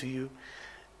saying to you,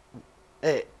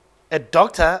 a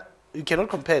doctor, you cannot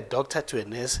compare a doctor to a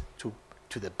nurse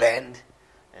to the band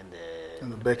and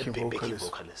And the backing vocalist.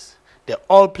 vocalist. They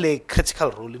all play a critical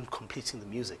role in completing the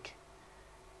music.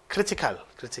 Critical.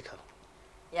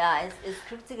 Yeah, it's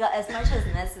critical. As much as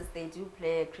nurses, they do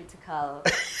play a critical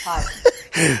part.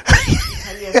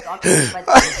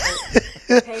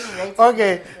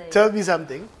 Okay, tell me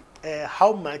something.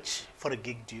 How much for a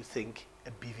gig do you think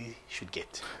a BV should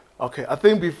get? Okay, I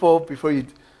think before you,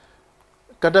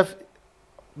 Gadaffi,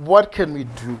 what can we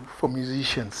do for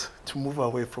musicians to move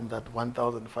away from that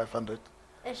 1,500?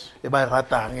 What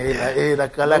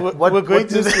We're going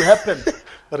needs to to happen?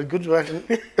 What a good one.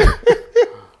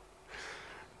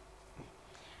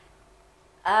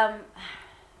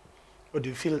 Or do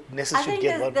you feel I necessary think to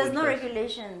get there's no 1.5?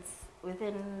 regulations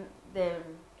within the.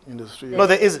 Industry. No,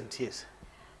 there isn't, yes.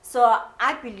 So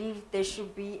I believe there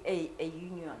should be a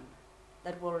union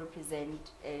that will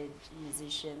represent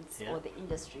musicians Yeah. or the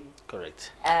industry.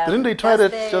 Correct. Didn't they try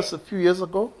that's that the- just a few years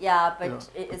ago? Yeah, but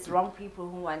it's wrong people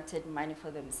who wanted money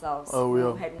for themselves, Oh, who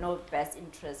yeah. had no best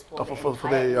interest for Oh, the for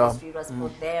entire the, industry. It was for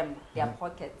them, their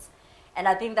pockets. And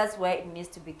I think that's where it needs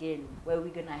to begin, where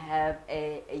we're going to have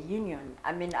a union.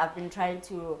 I mean, I've been trying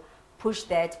to push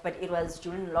that, but it was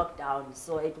during lockdown,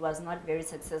 so it was not very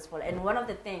successful. And one of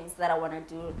the things that I want to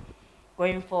do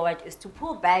going forward is to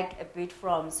pull back a bit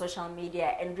from social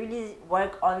media and really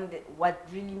work on what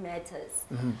really matters,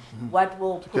 what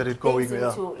will put get it going, things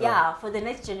into, yeah. for the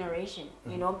next generation,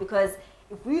 you know, because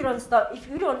if we don't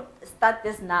start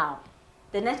this now,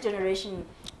 the next generation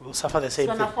We'll suffer the is same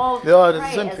going to thing. fall Yeah, it's the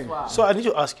prey same as thing. well. So I need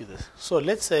to ask you this. So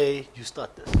let's say you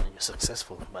start this and you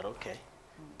successful, but okay.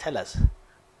 Tell us,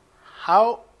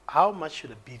 how much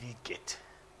should a BV get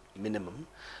minimum,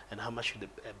 and how much should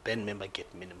a band member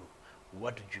get minimum?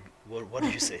 What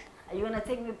did you say? Are you gonna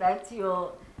take me back to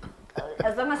your?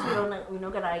 As long as we're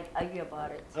not gonna argue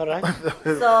about it. All right.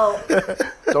 So.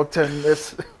 Dr.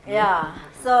 Ness. Yeah.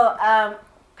 So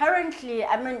currently,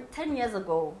 10 years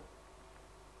ago,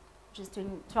 just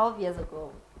 12 years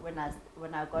ago, when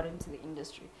I got into the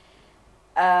industry,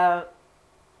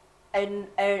 and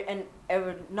a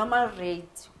normal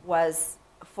rate was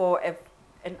for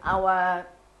an hour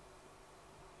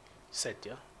set,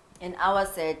 yeah. An hour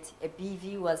set, a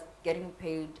BV was getting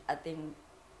paid, I think,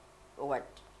 what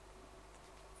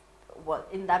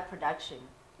in that production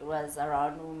it was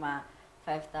around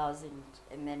 5,000,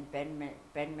 and then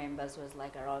band members was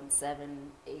like around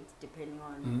 7, 8, depending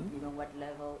on what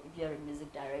level. If you're a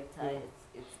music director,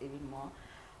 it's even more.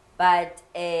 But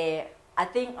I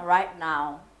think right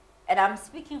now, and I'm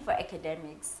speaking for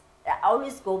academics, I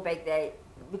always go back there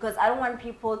because I don't want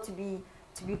people to be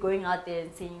going out there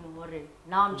and saying,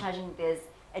 now I'm charging this,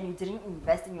 and you didn't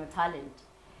invest in your talent.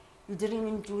 You didn't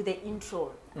even do the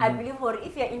intro. I believe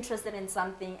if you're interested in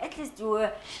something, at least do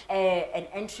an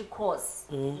entry course.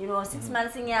 6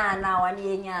 months in now, 1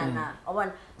 year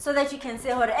so that you can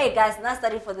say, hey guys, now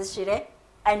study for this shit.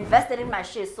 I invested in my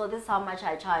shit, so this is how much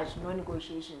I charge. No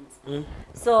negotiations.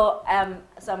 So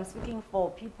I'm speaking for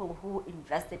people who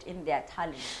invested in their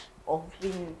talent or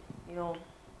been,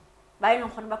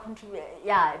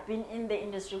 been in the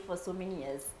industry for so many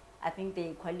years. I think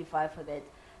they qualify for that.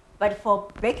 But for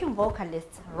backing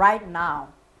vocalists right now,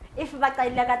 if like I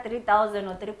got 3,000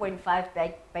 or 3.5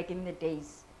 back in the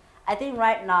days, I think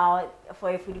right now for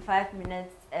a 45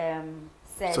 minutes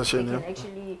set, session, they can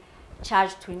actually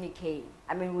charge 20K.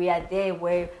 We are there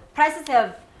where prices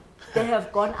have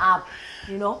gone up.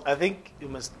 I think you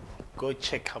must go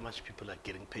check how much people are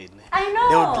getting paid now. I know.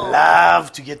 They would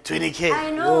love to get 20K.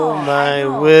 I know. Oh my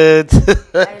word.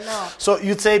 I know. So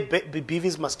you'd say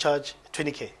BVs must charge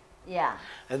 20K? Yeah.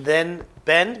 And then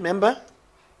band member,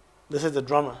 this is the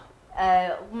drummer.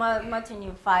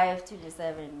 25,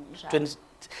 27. 20,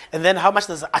 and then how much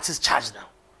does the artist charge now?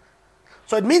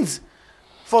 So it means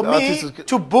for me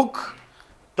to book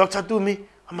Dr. Tumi,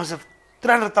 I must have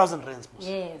 300,000 rands.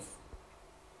 Yes.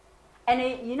 And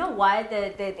you know why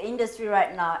the industry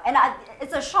right now, and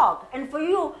it's a shock. And for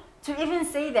you to even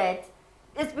say that,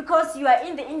 it's because you are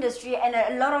in the industry and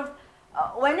a lot of,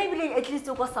 when I believe at least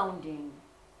to go sounding,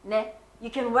 you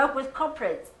can work with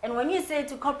corporates. And when you say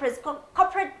to corporates,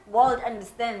 corporate world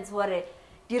understands what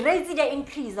the rates they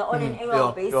increase on an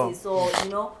annual basis. So,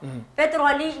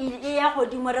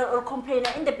 petroli, or complain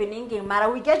in the beginning,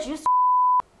 we get used to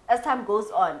as time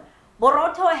goes on.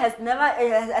 Boroto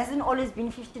hasn't always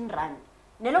been 15 rand.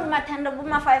 Nelo matanda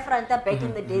 5 rand back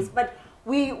in the days, but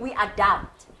we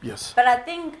adapt. Yes. But I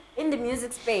think in the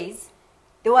music space,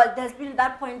 there's been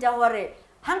that point where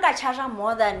hanga charge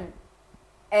more than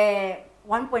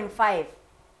 1.5.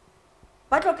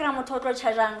 But look at total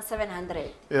charging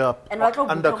 700. Yeah. And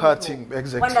undercutting,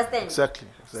 exactly. Understand? Exactly.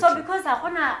 So because I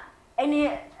want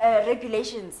any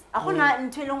regulations, I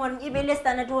want to even less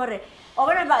than a door. Or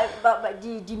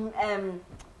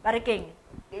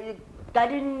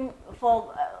garden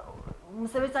for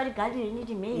garden need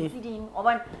main feeding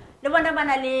or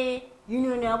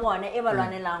union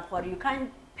you can't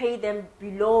pay them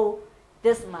below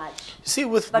this much. See,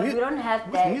 but we don't have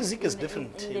with that. music is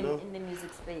different, in the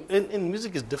music space. In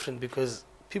music is different because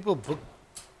people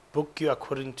book you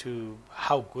according to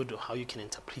how good or how you can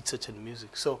interpret certain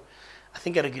music. So I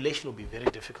think a regulation will be very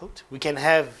difficult. We can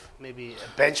have maybe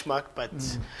a benchmark,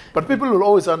 but people will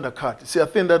always undercut. See, I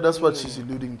think that's what she's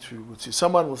alluding to. See,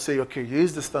 someone will say, okay,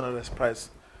 here's the standardized price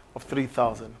of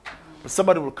 3,000. But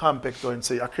somebody will come back door and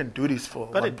say, I can do this for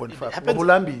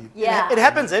 1.5. Yeah. It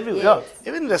happens everywhere. Yes.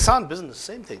 Even in the sound business,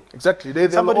 same thing. Exactly. They'll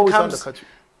Somebody always comes undercut you.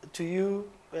 to you,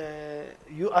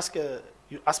 you ask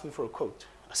me for a quote.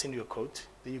 I send you a quote.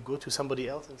 Then you go to somebody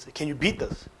else and say, "Can you beat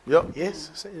this?" Yeah.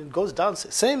 Yes. So it goes down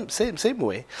same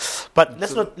way. But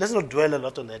let's not dwell a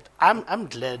lot on that. I'm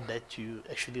glad that you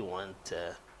actually want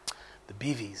the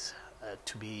BVs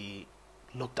to be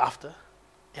looked after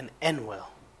and end well,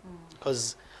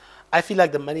 because I feel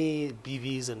like the money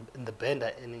BVs and the band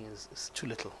are earning is too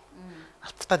little.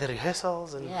 After the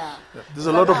rehearsals and there's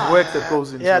a lot of work that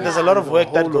goes into it. there's a lot of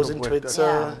work that goes into it.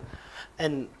 So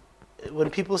and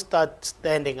when people start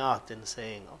standing out and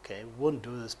saying, okay, we won't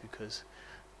do this because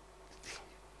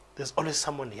there's always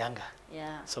someone younger,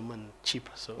 someone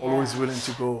cheaper. So always willing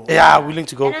to go. Yeah, willing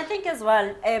to go. And I think as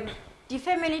well, the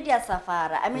family they are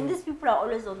safara. I mean, these people are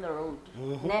always on the road.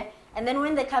 And then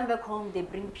when they come back home, they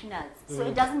bring peanuts. So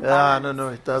it doesn't Yeah, balance. no,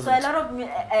 it doesn't. So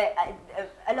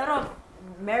a lot of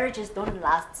marriages don't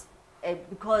last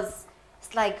because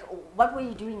it's like, what were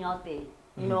you doing out there?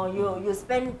 You know, you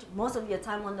spend most of your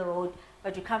time on the road,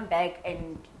 but you come back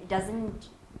and it doesn't.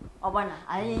 How do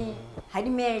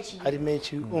you match you?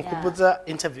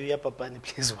 Interview ya Papani,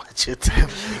 please watch it.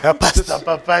 Pastor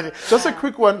Papani. Just a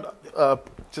quick one,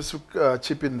 just to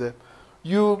chip in there.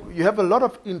 You have a lot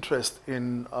of interest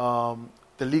in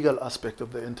the legal aspect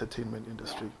of the entertainment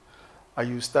industry. Are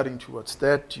you studying towards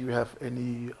that? Do you have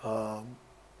any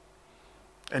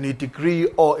degree,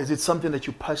 or is it something that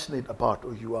you're passionate about,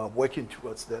 or you are working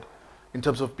towards that in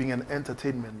terms of being an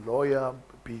entertainment lawyer?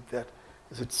 Be that,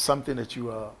 is it something that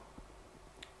you are?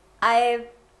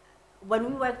 When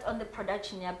we worked on the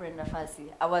production at Brenda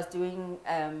Fassi, I was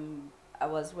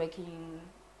working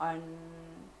on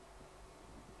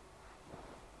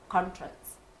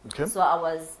contracts. Okay. So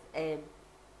I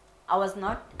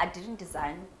didn't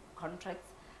design contracts,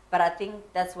 but I think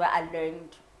that's where I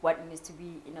learned what needs to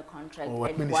be in a contract. Or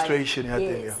and administration,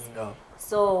 yes. yeah.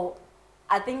 So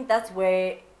I think that's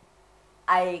where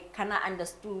I kind of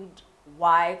understood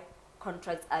why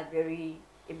contracts are very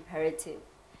imperative.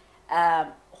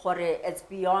 It's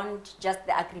beyond just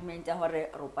the agreement,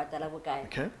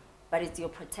 Okay. but it's your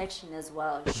protection as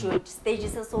well. Should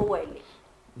stages are so well,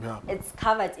 Yeah. it's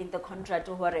covered in the contract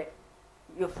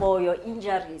for your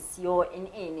injuries, your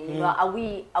you know, are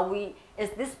we is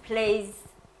this place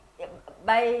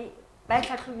by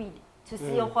to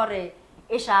see hore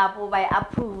ishapo by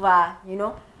approver, you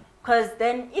know, because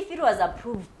then if it was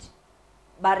approved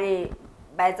by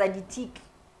the tick,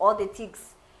 all the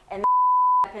ticks, and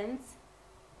happens,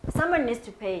 someone needs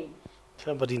to pay.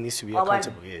 Somebody needs to be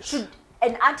accountable. Yes. Should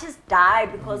an artist die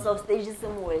because of stages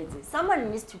and words?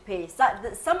 Someone needs to pay.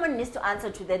 Someone needs to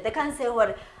answer to that. They can't say,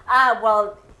 well,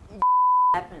 it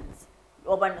happens.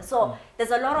 So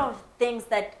there's a lot of things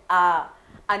that are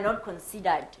not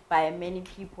considered by many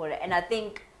people, and I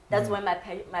think that's where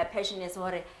my passion is.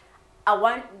 I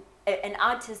want an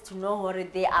artist to know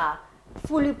they are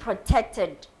fully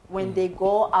protected when they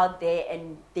go out there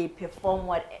and they perform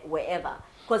wherever.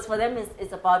 Because for them,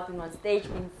 it's about being on stage,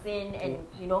 being seen, and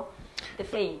you know, the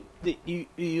fame.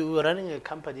 You were running a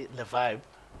company, Le Vibe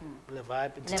Entertainment. Le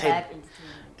Vibe Entertainment.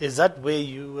 Is that where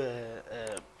you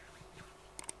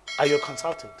are you a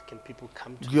consultant? Can people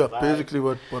come to Yeah, Le Vibe basically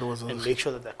what was and make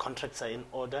sure that their contracts are in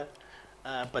order?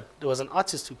 But there was an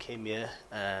artist who came here,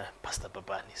 Pastor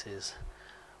Babani, says,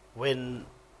 when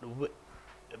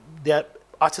their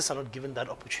artists are not given that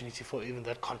opportunity for even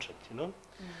that contract, you know?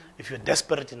 If you're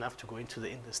desperate enough to go into the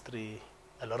industry,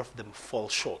 a lot of them fall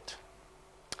short.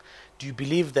 Do you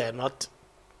believe they're not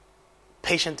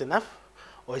patient enough,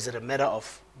 or is it a matter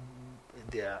of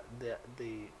they're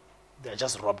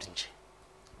just robbed in?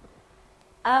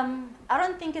 I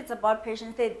don't think it's about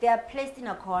patience. They are placed in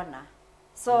a corner.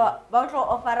 So, about to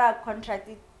offer a contract,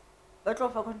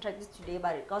 today,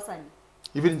 but it goes on.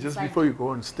 Even just before you go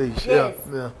on stage. Yes.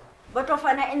 Yeah. But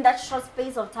often in that short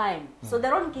space of time, so they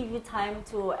don't give you time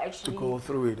to actually go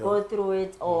through it,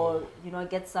 or you know,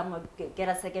 get a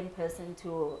second person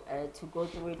to go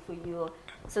through it for you,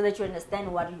 so that you understand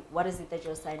what is it that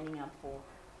you're signing up for.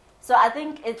 So I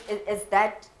think it's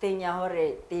that thing,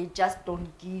 they just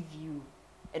don't give you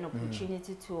an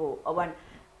opportunity to one.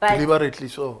 But deliberately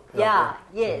so.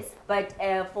 Yes. But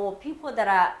for people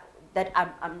that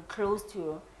I'm close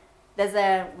to.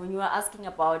 When you were asking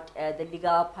about the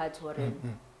legal part,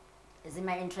 is in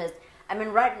my interest. I mean,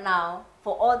 right now,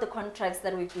 for all the contracts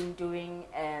that we've been doing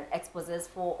exposés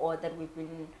for, or that we've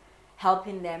been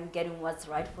helping them getting what's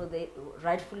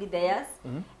rightfully theirs,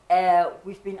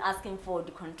 we've been asking for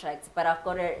the contracts. But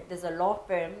there's a law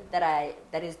firm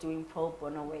that is doing pro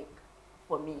bono work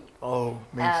for me. Oh,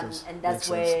 makes sense. And that's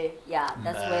where they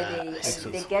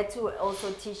get to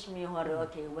also teach me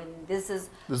when this is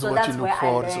so that's where I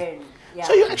learn. Yeah.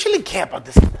 So you actually care about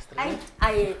this industry?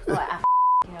 I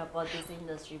care about this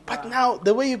industry. But now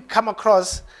the way you come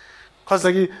across, because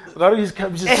like he's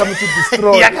coming to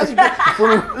destroy.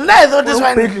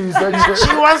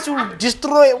 She wants to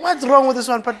destroy. What's wrong with this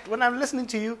one? But when I'm listening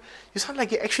to you, you sound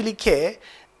like you actually care.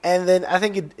 And then I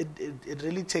think it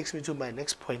really takes me to my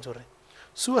next point.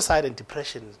 Suicide and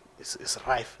depression is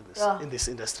rife in this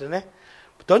industry. But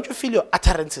don't you feel your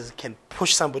utterances can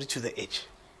push somebody to the edge?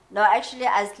 No, actually,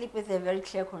 I sleep with a very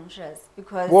clear conscience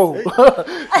because... Whoa. Did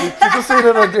you say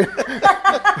that again?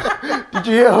 Did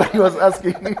you hear what he was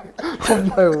asking? Oh,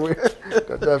 my word.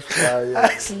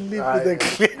 I sleep with a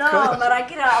clear conscience. No,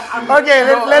 Marakira, I'm... Okay,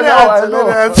 let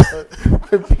her answer.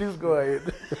 Please go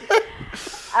ahead.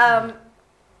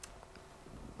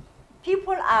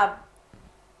 people are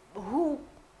who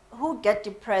get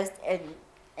depressed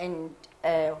and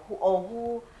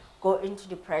who go into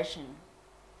depression.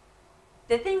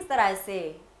 The things that I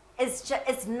say,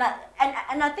 it's not,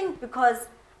 and I think because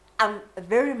I'm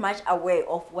very much aware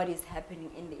of what is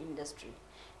happening in the industry.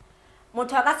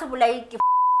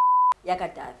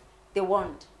 They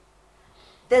won't.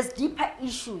 There's deeper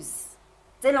issues.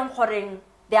 They are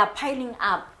piling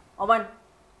up.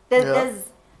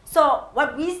 There's, so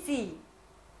what we see,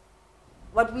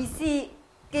 Gadaffi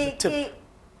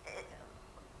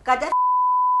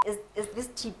is this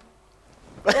cheap.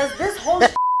 There's this whole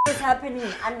is happening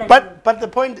underneath. But the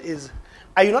point is,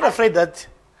 are you not afraid that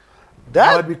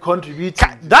might be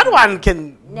contributing? That one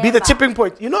can be the Never. tipping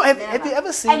point. You know, have you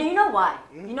ever seen? And you know why?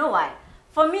 You know why?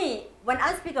 For me, when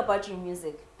I speak about your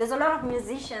music, there's a lot of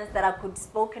musicians that I could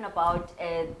spoken about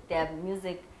their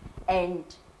music, and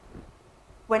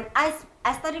when I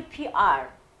studied PR,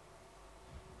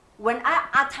 when I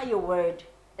utter your word,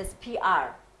 it's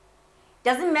PR.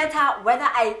 Doesn't matter whether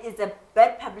it's a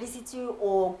bad publicity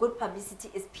or good publicity,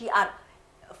 it's PR.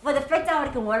 For the fact that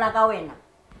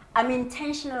I'm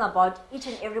intentional about each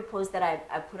and every post that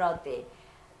I put out there.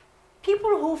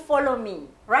 People who follow me,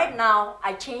 right now,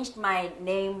 I changed my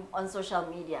name on social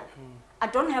media. I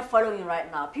don't have following right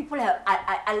now. People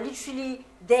are literally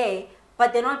there,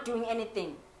 but they're not doing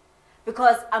anything.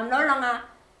 Because I'm no longer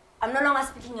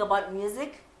speaking about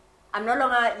music. I'm no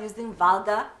longer using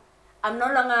vulgar. I'm no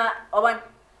longer,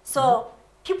 so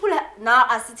people now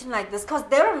are sitting like this because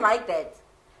they don't like that.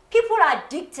 People are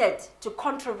addicted to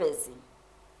controversy.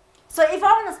 So if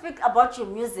I want to speak about your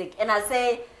music and I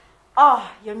say,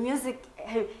 oh, your music,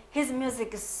 his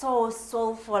music is so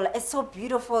soulful, it's so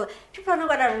beautiful, people are not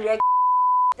going to react.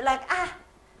 They're like, ah.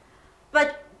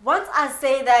 But once I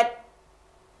say that,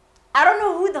 I don't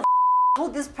know who the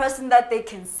told this person that they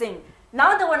can sing.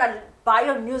 Now they want to buy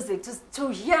your music to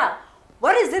hear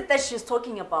what is it that she's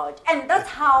talking about. And that's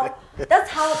how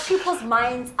people's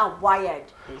minds are wired.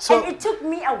 So, and it took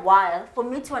me a while for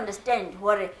me to understand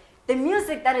what the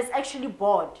music that is actually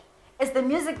bought is the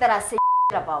music that I say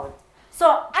about.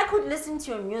 So I could listen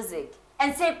to your music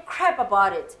and say crap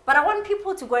about it, but I want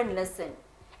people to go and listen.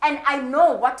 And I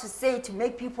know what to say to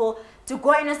make people to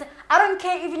go and listen. I don't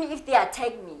care even if they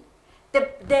attack me.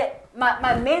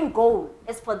 My main goal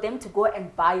is for them to go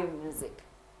and buy your music.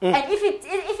 And if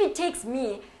it takes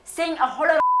me saying a whole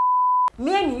lot of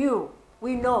me and you,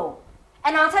 we know.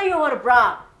 And I'll tell you what,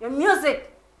 brah, your music,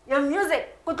 I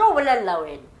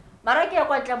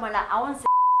won't say.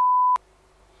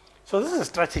 So this is a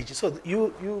strategy. So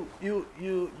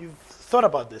you've thought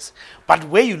about this. But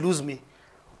where you lose me,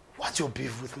 what's your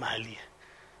beef with Mahalia?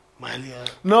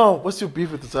 No, what's your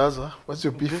beef with Zaza? What's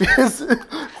your beef? No,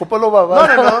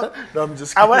 I'm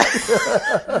just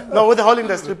kidding. No, with the whole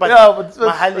industry, but yeah, but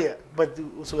Mahalia. But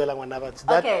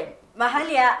okay,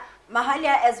 Mahalia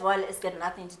as well has got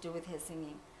nothing to do with her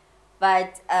singing,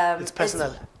 but it's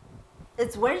personal.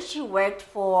 It's when she worked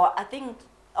for, I think,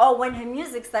 when her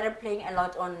music started playing a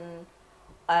lot on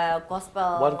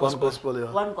gospel. One gospel,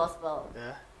 yeah. One gospel.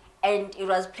 Yeah. And it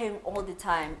was playing all the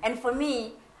time. And for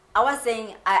me, I was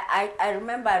saying, I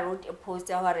remember I wrote a post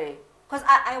because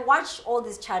I watch all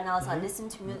these channels, I listen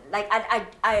to music, like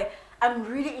I'm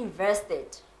really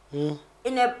invested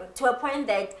to a point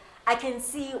that I can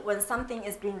see when something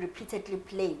is being repeatedly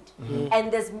played, and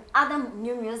there's other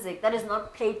new music that is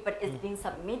not played but is being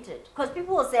submitted. Because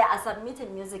people will say, I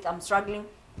submitted music, I'm struggling,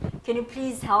 can you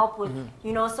please help with,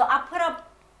 so I put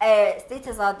up a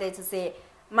status out there to say,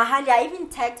 Mahalia, I even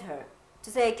tagged her to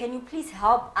say, can you please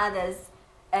help others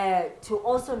to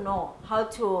also know how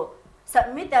to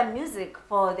submit their music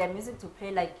for their music to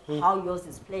play like how yours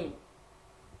is playing.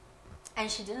 And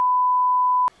she didn't.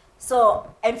 So,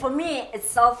 and for me, it's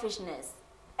selfishness.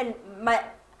 And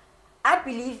I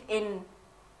believe in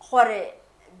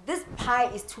this pie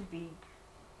is too big.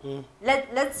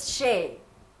 Let's share,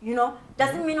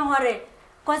 Doesn't mean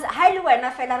because highly when I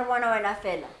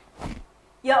fell,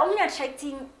 you're only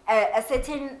attracting a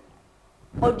certain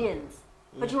audience,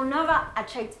 but you'll never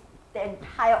attract the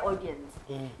entire audience.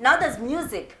 Now there's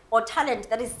music or talent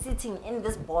that is sitting in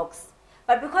this box,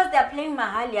 but because they're playing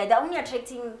Mahalia, they're only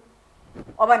attracting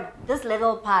this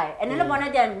little pie, and then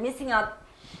they're missing out.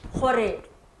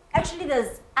 Actually,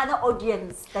 there's other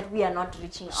audience that we are not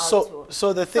reaching out to.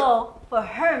 So for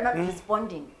her not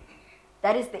responding,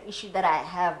 that is the issue that I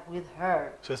have with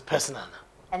her. So it's personal.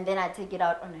 And then I take it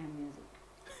out on her music.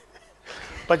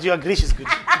 But you agree she's good.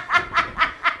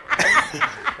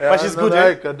 But she's good,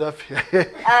 right?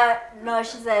 No,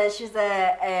 she's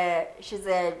a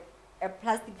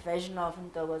plastic version of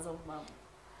Ntokozo Mama.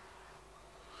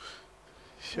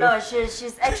 Sure. No,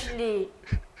 she's actually.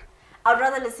 I'd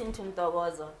rather listen to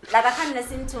Mdogozo. Like I can't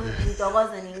listen to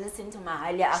Mdogozo and listen to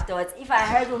Mahali afterwards. If I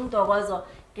heard Mdogozo,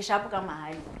 kishapuka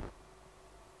Mahali.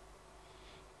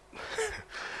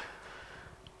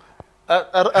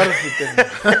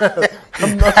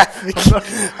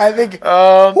 I think.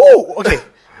 Okay.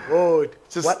 Oh,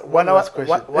 Just one hour. last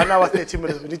question. 1 hour 30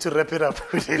 minutes. We need to wrap it up.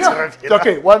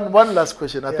 Okay, one last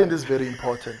question. I think this is very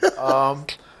important.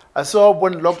 I saw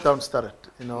when lockdown started,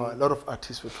 a lot of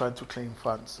artists were trying to claim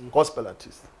funds, gospel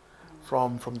artists,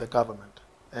 from the government.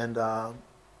 And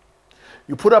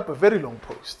you put up a very long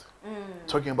post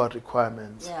talking about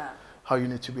requirements, how you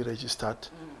need to be registered.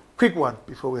 Quick one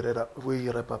before we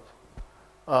wrap up.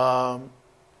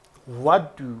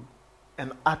 What do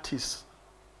an artist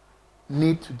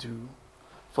need to do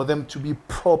for them to be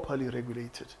properly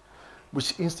regulated?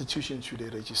 Which institutions should they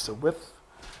register with?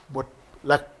 You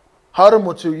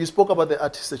spoke about the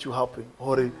artists that you're helping.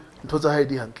 What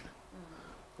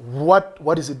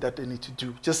is it that they need to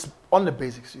do? Just on the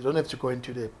basics. You don't have to go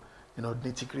into the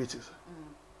nitty-gritties.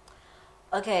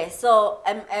 Okay, so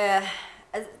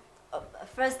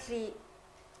firstly,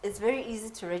 it's very easy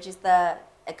to register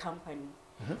a company.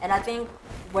 And I think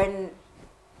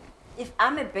if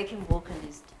I'm a backing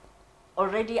vocalist,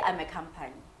 already I'm a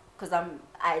company because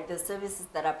the services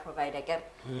that I provide, I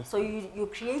get. So you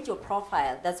create your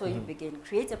profile. That's where you begin.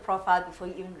 Create a profile before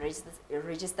you even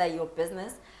register your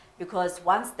business, because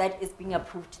once that is being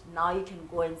approved, now you can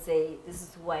go and say, this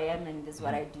is who I am and this is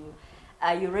what I do.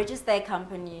 You register a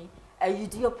company. You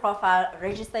do your profile,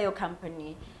 register your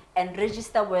company, and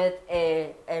register with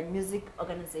music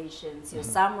organizations, your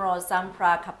Samro,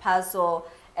 Sampra, Capasso,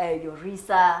 your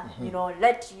Risa,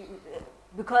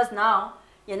 because now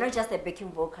you're not just a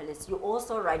backing vocalist, you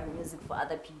also write music for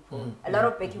other people. A lot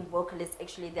of backing vocalists,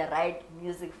 actually, they write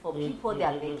music for people they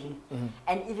are backing,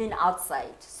 and even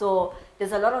outside. So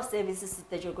there's a lot of services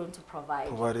that you're going to provide.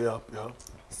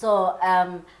 So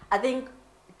I think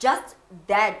just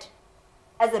that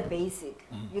as a basic,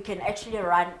 you can actually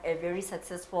run a very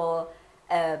successful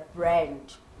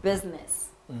brand business.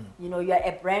 You're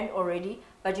a brand already,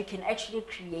 but you can actually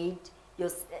create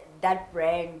that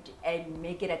brand and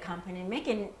make it a company, make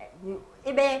it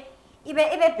a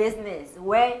business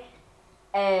where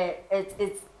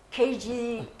it's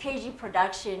KG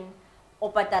production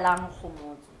or patalang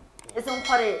khomotso. It's not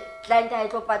client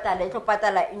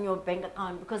in your bank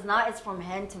account, because now it's from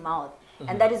hand to mouth.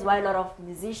 And that is why a lot of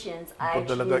musicians are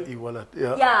actually e-wallet.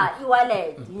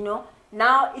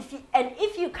 Now if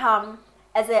you come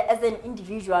as an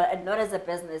individual and not as a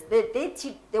business,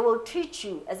 they will treat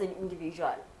you as an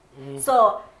individual.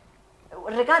 So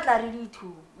regardless really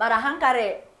too, but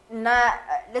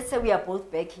let's say we are both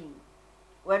backing.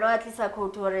 When at least I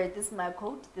quote, this is my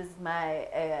quote, this is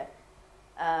my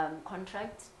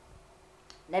contract.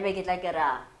 Never get like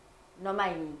no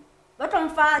mind. But on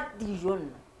far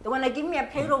dijon. They want to give me a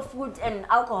plate of food and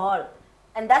alcohol,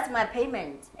 and that's my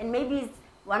payment. And maybe it's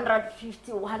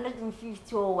 150 or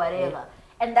 150 or whatever.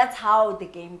 And that's how the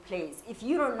game plays. If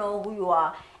you don't know who you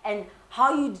are and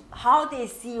how they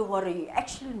see what you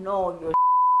actually know your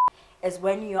is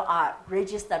when you are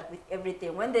registered with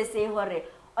everything. When they say okay,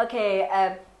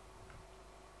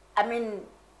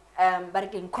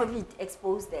 but COVID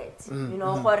exposed that.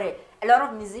 A lot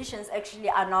of musicians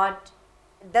actually are not.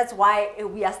 That's why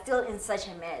we are still in such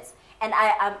a mess. And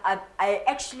I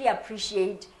actually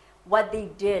appreciate what they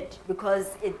did,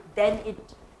 because it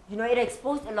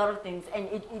exposed a lot of things, and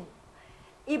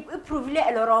it proved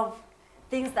a lot of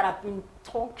things that I've been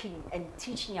talking and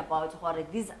teaching about.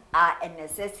 These are a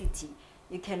necessity.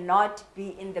 You cannot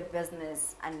be in the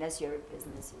business unless you're a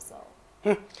business yourself.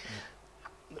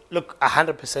 Look,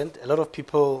 100%. A lot of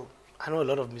people, I know a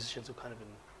lot of musicians who can't even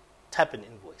type an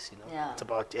invoice, It's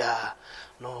about,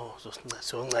 and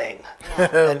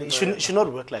it should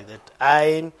not work like that.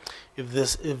 If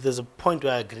there's a point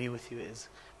where I agree with you, is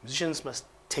musicians must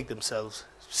take themselves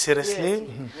seriously,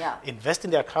 invest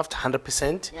in their craft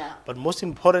 100%, but most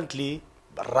importantly,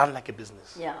 run like a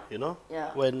business.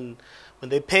 When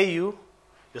they pay you,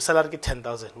 your salary get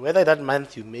 10,000. Whether that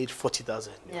month you made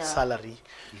 40,000, your salary,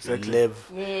 you live.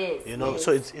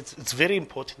 So it's very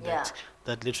important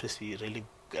that literacy really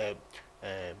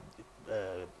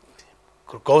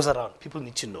goes around. People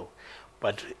need to know.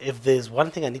 But if there's one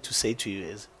thing I need to say to you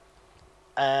is,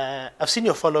 I've seen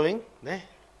your following.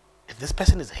 If this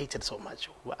person is hated so much,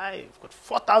 why? You've got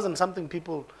 4,000 something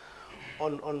people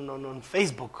on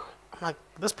Facebook. I'm like,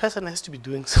 this person has to be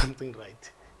doing something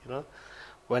right.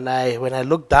 When I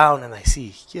look down and I see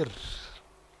here,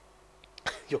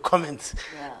 your comments,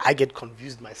 Yeah. I get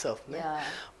confused myself. Ne? Yeah.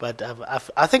 But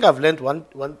I think I've learned one.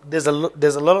 There's a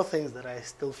lot of things that I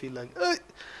still feel like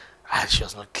she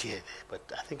was not clear there.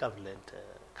 But I think I've learned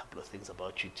a couple of things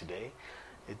about you today.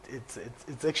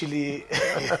 It's actually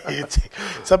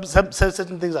some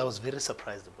certain things I was very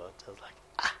surprised about. I was like,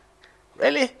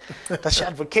 really? Does she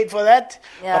advocate for that?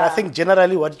 Yeah. But I think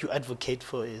generally what you advocate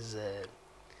for is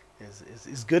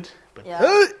good. But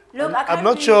Yeah. Look, I'm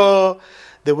not sure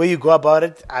the way you go about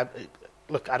it. I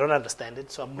don't understand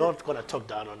it, so I'm not gonna talk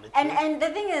down on it. And the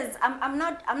thing is, I'm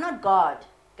not God,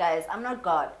 guys. I'm not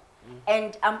God,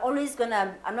 and I'm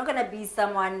not gonna be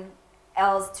someone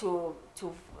else to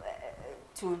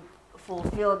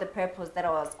fulfill the purpose that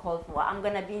I was called for. I'm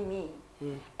gonna be me,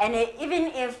 and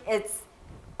even if it's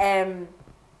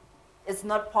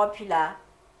not popular,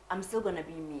 I'm still gonna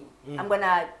be me. I'm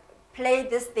gonna play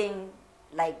this thing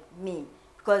like me,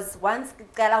 because once I'm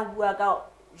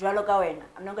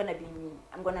not gonna be me.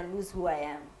 I'm gonna lose who I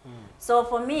am. So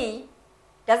for me,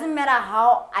 doesn't matter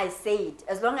how I say it,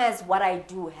 as long as what I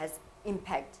do has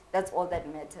impact. That's all that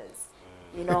matters,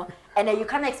 you know. And you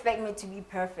can't expect me to be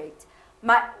perfect.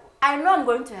 I know I'm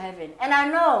going to heaven, and I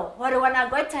know when I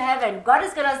go to heaven, God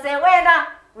is gonna say,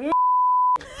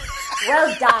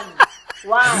 well done.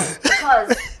 Why?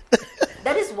 Because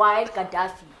that is why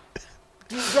Gadaffi.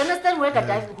 Do you understand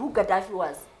who Gadaffi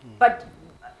was? But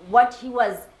what he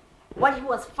was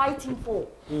fighting for,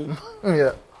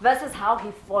 Yeah. versus how he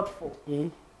fought for,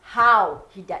 how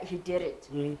he did it.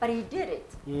 But he did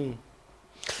it.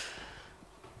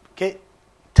 Okay,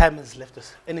 time has left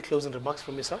us. Any closing remarks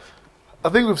from yourself? I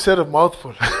think we've said a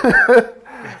mouthful.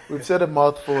 We've said a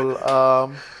mouthful.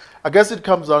 I guess it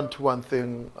comes down to one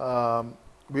thing.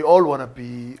 We all want to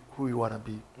be who we want to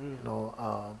be. You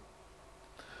know,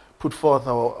 put forth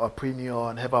our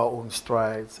opinion, have our own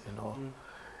strides. You know,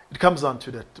 it comes down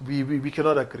to that. We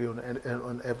cannot agree on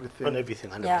everything. On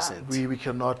everything, 100%. We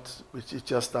cannot. It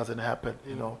just doesn't happen.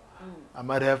 You know, I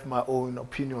might have my own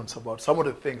opinions about some of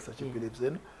the things that she believes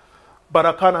in, but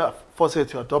I can't force her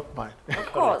to adopt mine.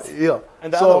 Of course. Yeah.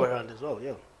 And the other way around as well,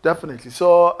 yeah. Definitely.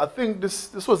 So I think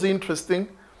this was interesting,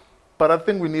 but I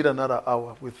think we need another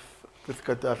hour with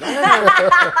Gadaffi.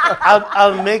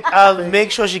 I'll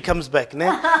make sure she comes back. Ne?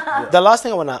 Yeah. The last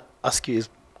thing I want to ask you is,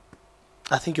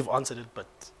 I think you've answered it, but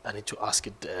I need to ask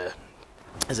it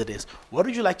as it is. What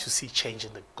would you like to see change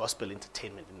in the gospel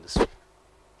entertainment industry?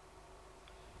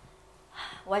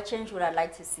 What change would I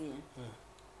like to see?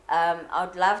 I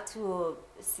would love to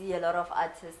see a lot of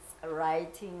artists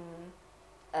writing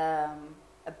a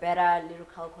better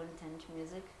lyrical content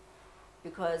music,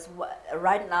 because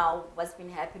right now what's been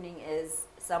happening is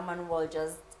someone will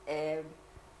just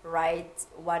write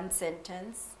one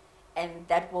sentence and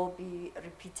that will be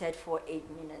repeated for 8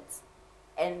 minutes,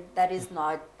 and that is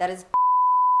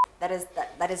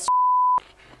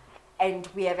and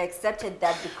we have accepted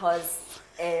that because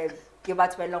you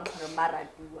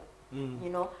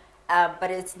know,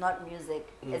 but it's not music.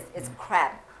 It's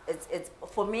crap. It's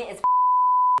for me. It's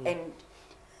and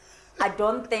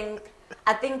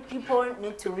I think people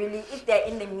need to really, if they're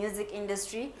in the music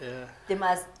industry, they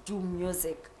must do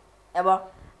music.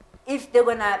 If they're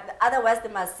gonna, otherwise they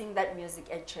must sing that music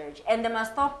at church, and they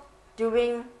must stop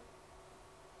doing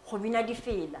if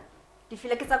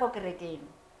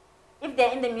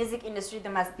they're in the music industry, they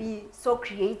must be so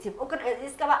creative. It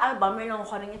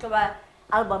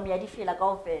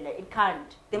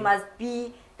can't. They must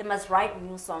write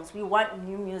new songs. We want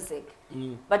new music.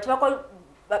 But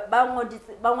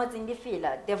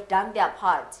they've done their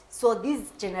part. So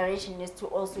this generation needs to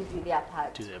also do their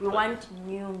part. We want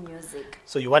new music.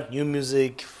 So you want new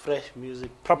music, fresh music,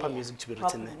 proper music to be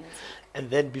written there. And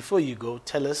then before you go,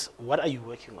 tell us, what are you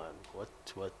working on? What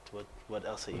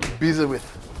else are you busy with?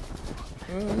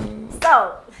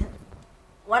 So,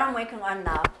 what I'm working on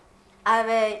now, I have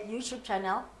a YouTube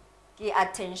channel,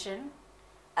 Attention,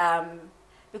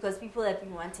 because people have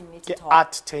been wanting me to talk.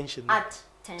 Attention.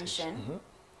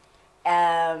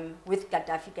 With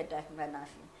Gadaffi Gadaffi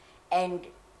Manafi, and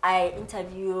I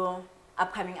interview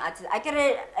upcoming artists. I get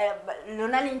a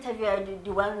interview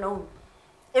the well-known.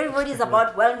 Everybody is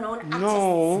about well-known artists.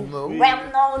 No.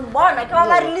 Well-known one. I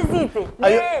can't release it.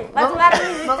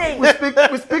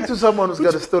 We speak to someone who's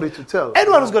got a story to tell.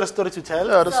 Anyone who's got a story to tell.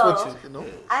 Yeah, that's what you know.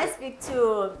 I speak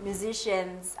to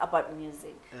musicians about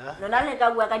music.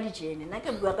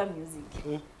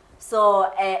 So,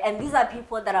 and these are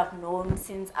people that I've known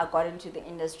since I got into the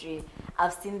industry.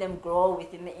 I've seen them grow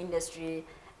within the industry,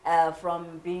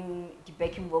 from being the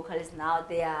backing vocalists. Now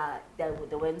they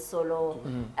went solo,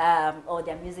 or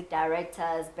they're music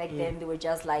directors. Back then they were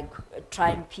just like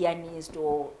trying pianist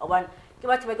or one.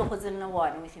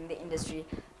 within the industry,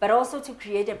 but also to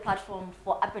create a platform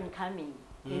for up and coming,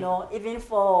 you know, even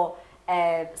for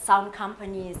sound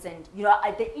companies and, you know,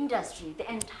 the industry,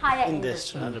 the entire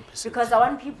industry. 100%. Because I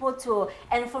want people to,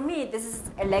 and for me, this is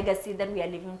a legacy that we are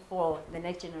leaving for the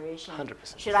next generation.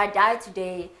 100%. Should I die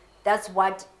today, that's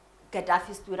what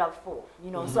Gadaffi stood up for,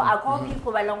 you know. So I call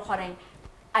people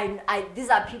these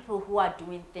are people who are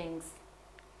doing things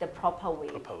the proper way.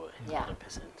 Yeah.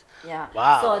 100%. Yeah.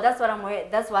 Wow. So that's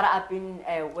what I've been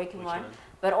working on.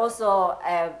 But also,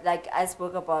 like I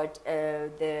spoke about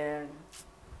the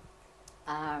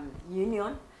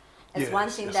union. It's one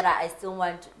thing that I still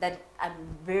want. That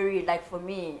I'm very like for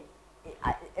me.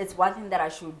 It's one thing that I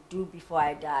should do before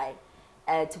I die,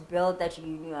 to build that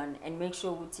union and make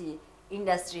sure the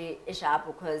industry is up,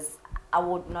 because I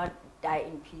would not die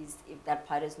in peace if that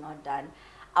part is not done.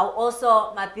 I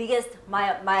also, my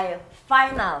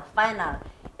final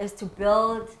is to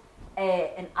build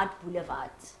an art boulevard.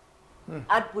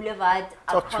 Art boulevard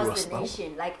across the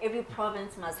nation. Like every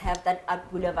province must have that art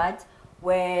boulevard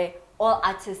where all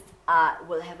artists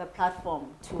will have a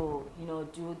platform to, you know,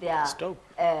 do their to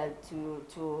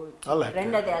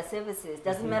render their services.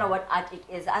 Doesn't matter what art it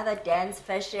is, either dance,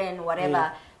 fashion,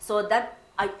 whatever. So that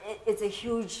it's a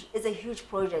huge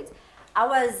project. I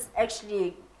was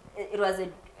actually, it was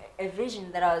a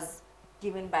vision that I was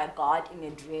given by God in a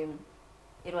dream.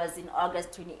 It was in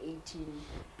August 2018.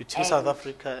 Between South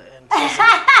Africa and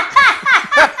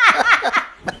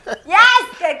yes,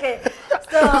 okay.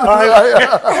 So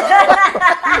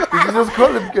you just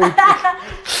call him Kate.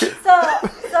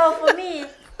 so for me,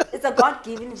 it's a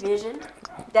God-given vision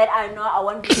that I know I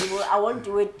won't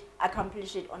do it,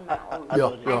 accomplish it on my own.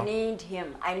 I need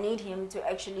him. I need him to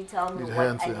actually tell me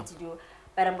what I need to do.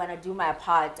 But I'm gonna do my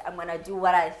part. I'm gonna do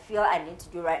what I feel I need to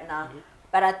do right now.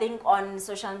 But I think on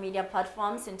social media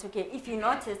platforms in Turkey, if you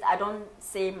noticed, I don't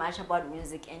say much about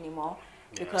music anymore,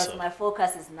 because my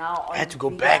focus is now on I had to go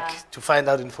back to find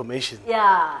out information.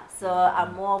 Yeah, so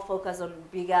I'm more focused on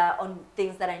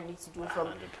things that I need to do from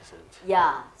 100%.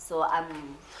 Yeah, so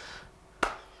I'm.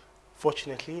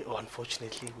 Fortunately or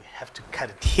unfortunately, we have to cut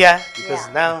it here because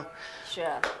now.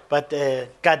 Sure. But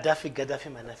Gadaffi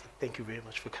Manafi, thank you very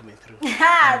much for coming through.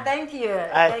 Thank you.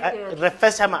 Thank you. The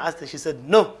first time I asked her, she said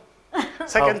no.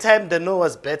 Second time, the no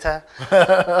was better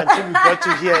until we got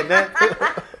to here. And then,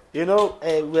 you know,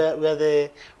 we're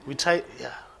the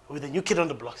new kid on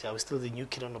the blocks. Yeah, we're still the new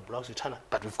kid on the blocks. We're trying to,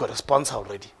 but we've got a sponsor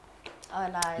already. Oh,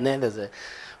 nice. And then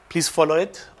please follow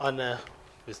it on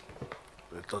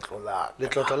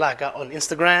Letlotolaka on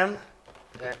Instagram.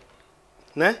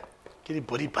 Ne? Kidi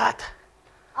body bat.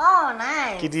 Oh,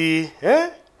 nice. Kidi,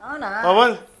 Oh, nice.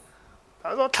 Maman.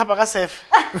 One side.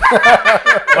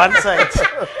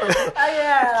 Oh,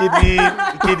 yeah.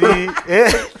 Kidi,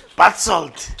 bath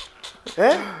salt.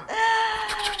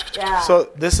 Yeah. So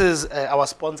this is our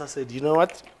sponsor said, you know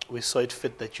what? We saw it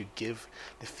fit that you give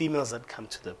the females that come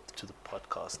to the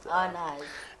podcast nice.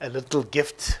 a little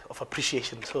gift of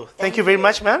appreciation. So thank you very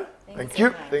much, man. Thank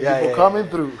you. Thank you for coming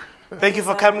through. Thank you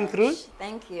for coming through.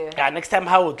 Thank you. Yeah, next time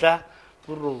how would Yeah,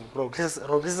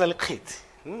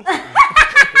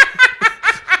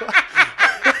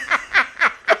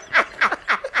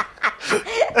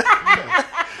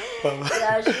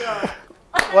 sure.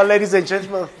 Well, ladies and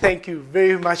gentlemen, thank you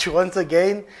very much once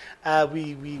again.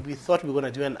 We thought we were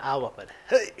going to do an hour, but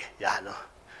hey, no.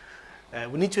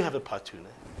 We need to have a part 2. No?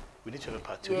 We need to have a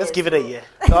part 2. Let's give it a year.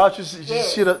 No,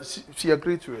 she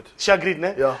agreed to it. She agreed,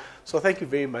 no? Yeah. So thank you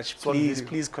very much.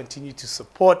 Please continue to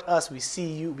support us. We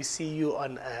see you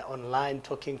on online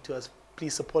talking to us.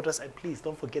 Please support us, and please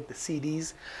don't forget the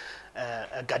CDs.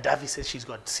 Gadaffi says she's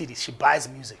got CDs. She buys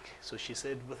music, so she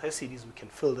said with her CDs we can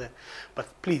fill them. But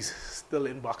please still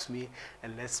inbox me,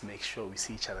 and let's make sure we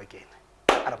see each other again.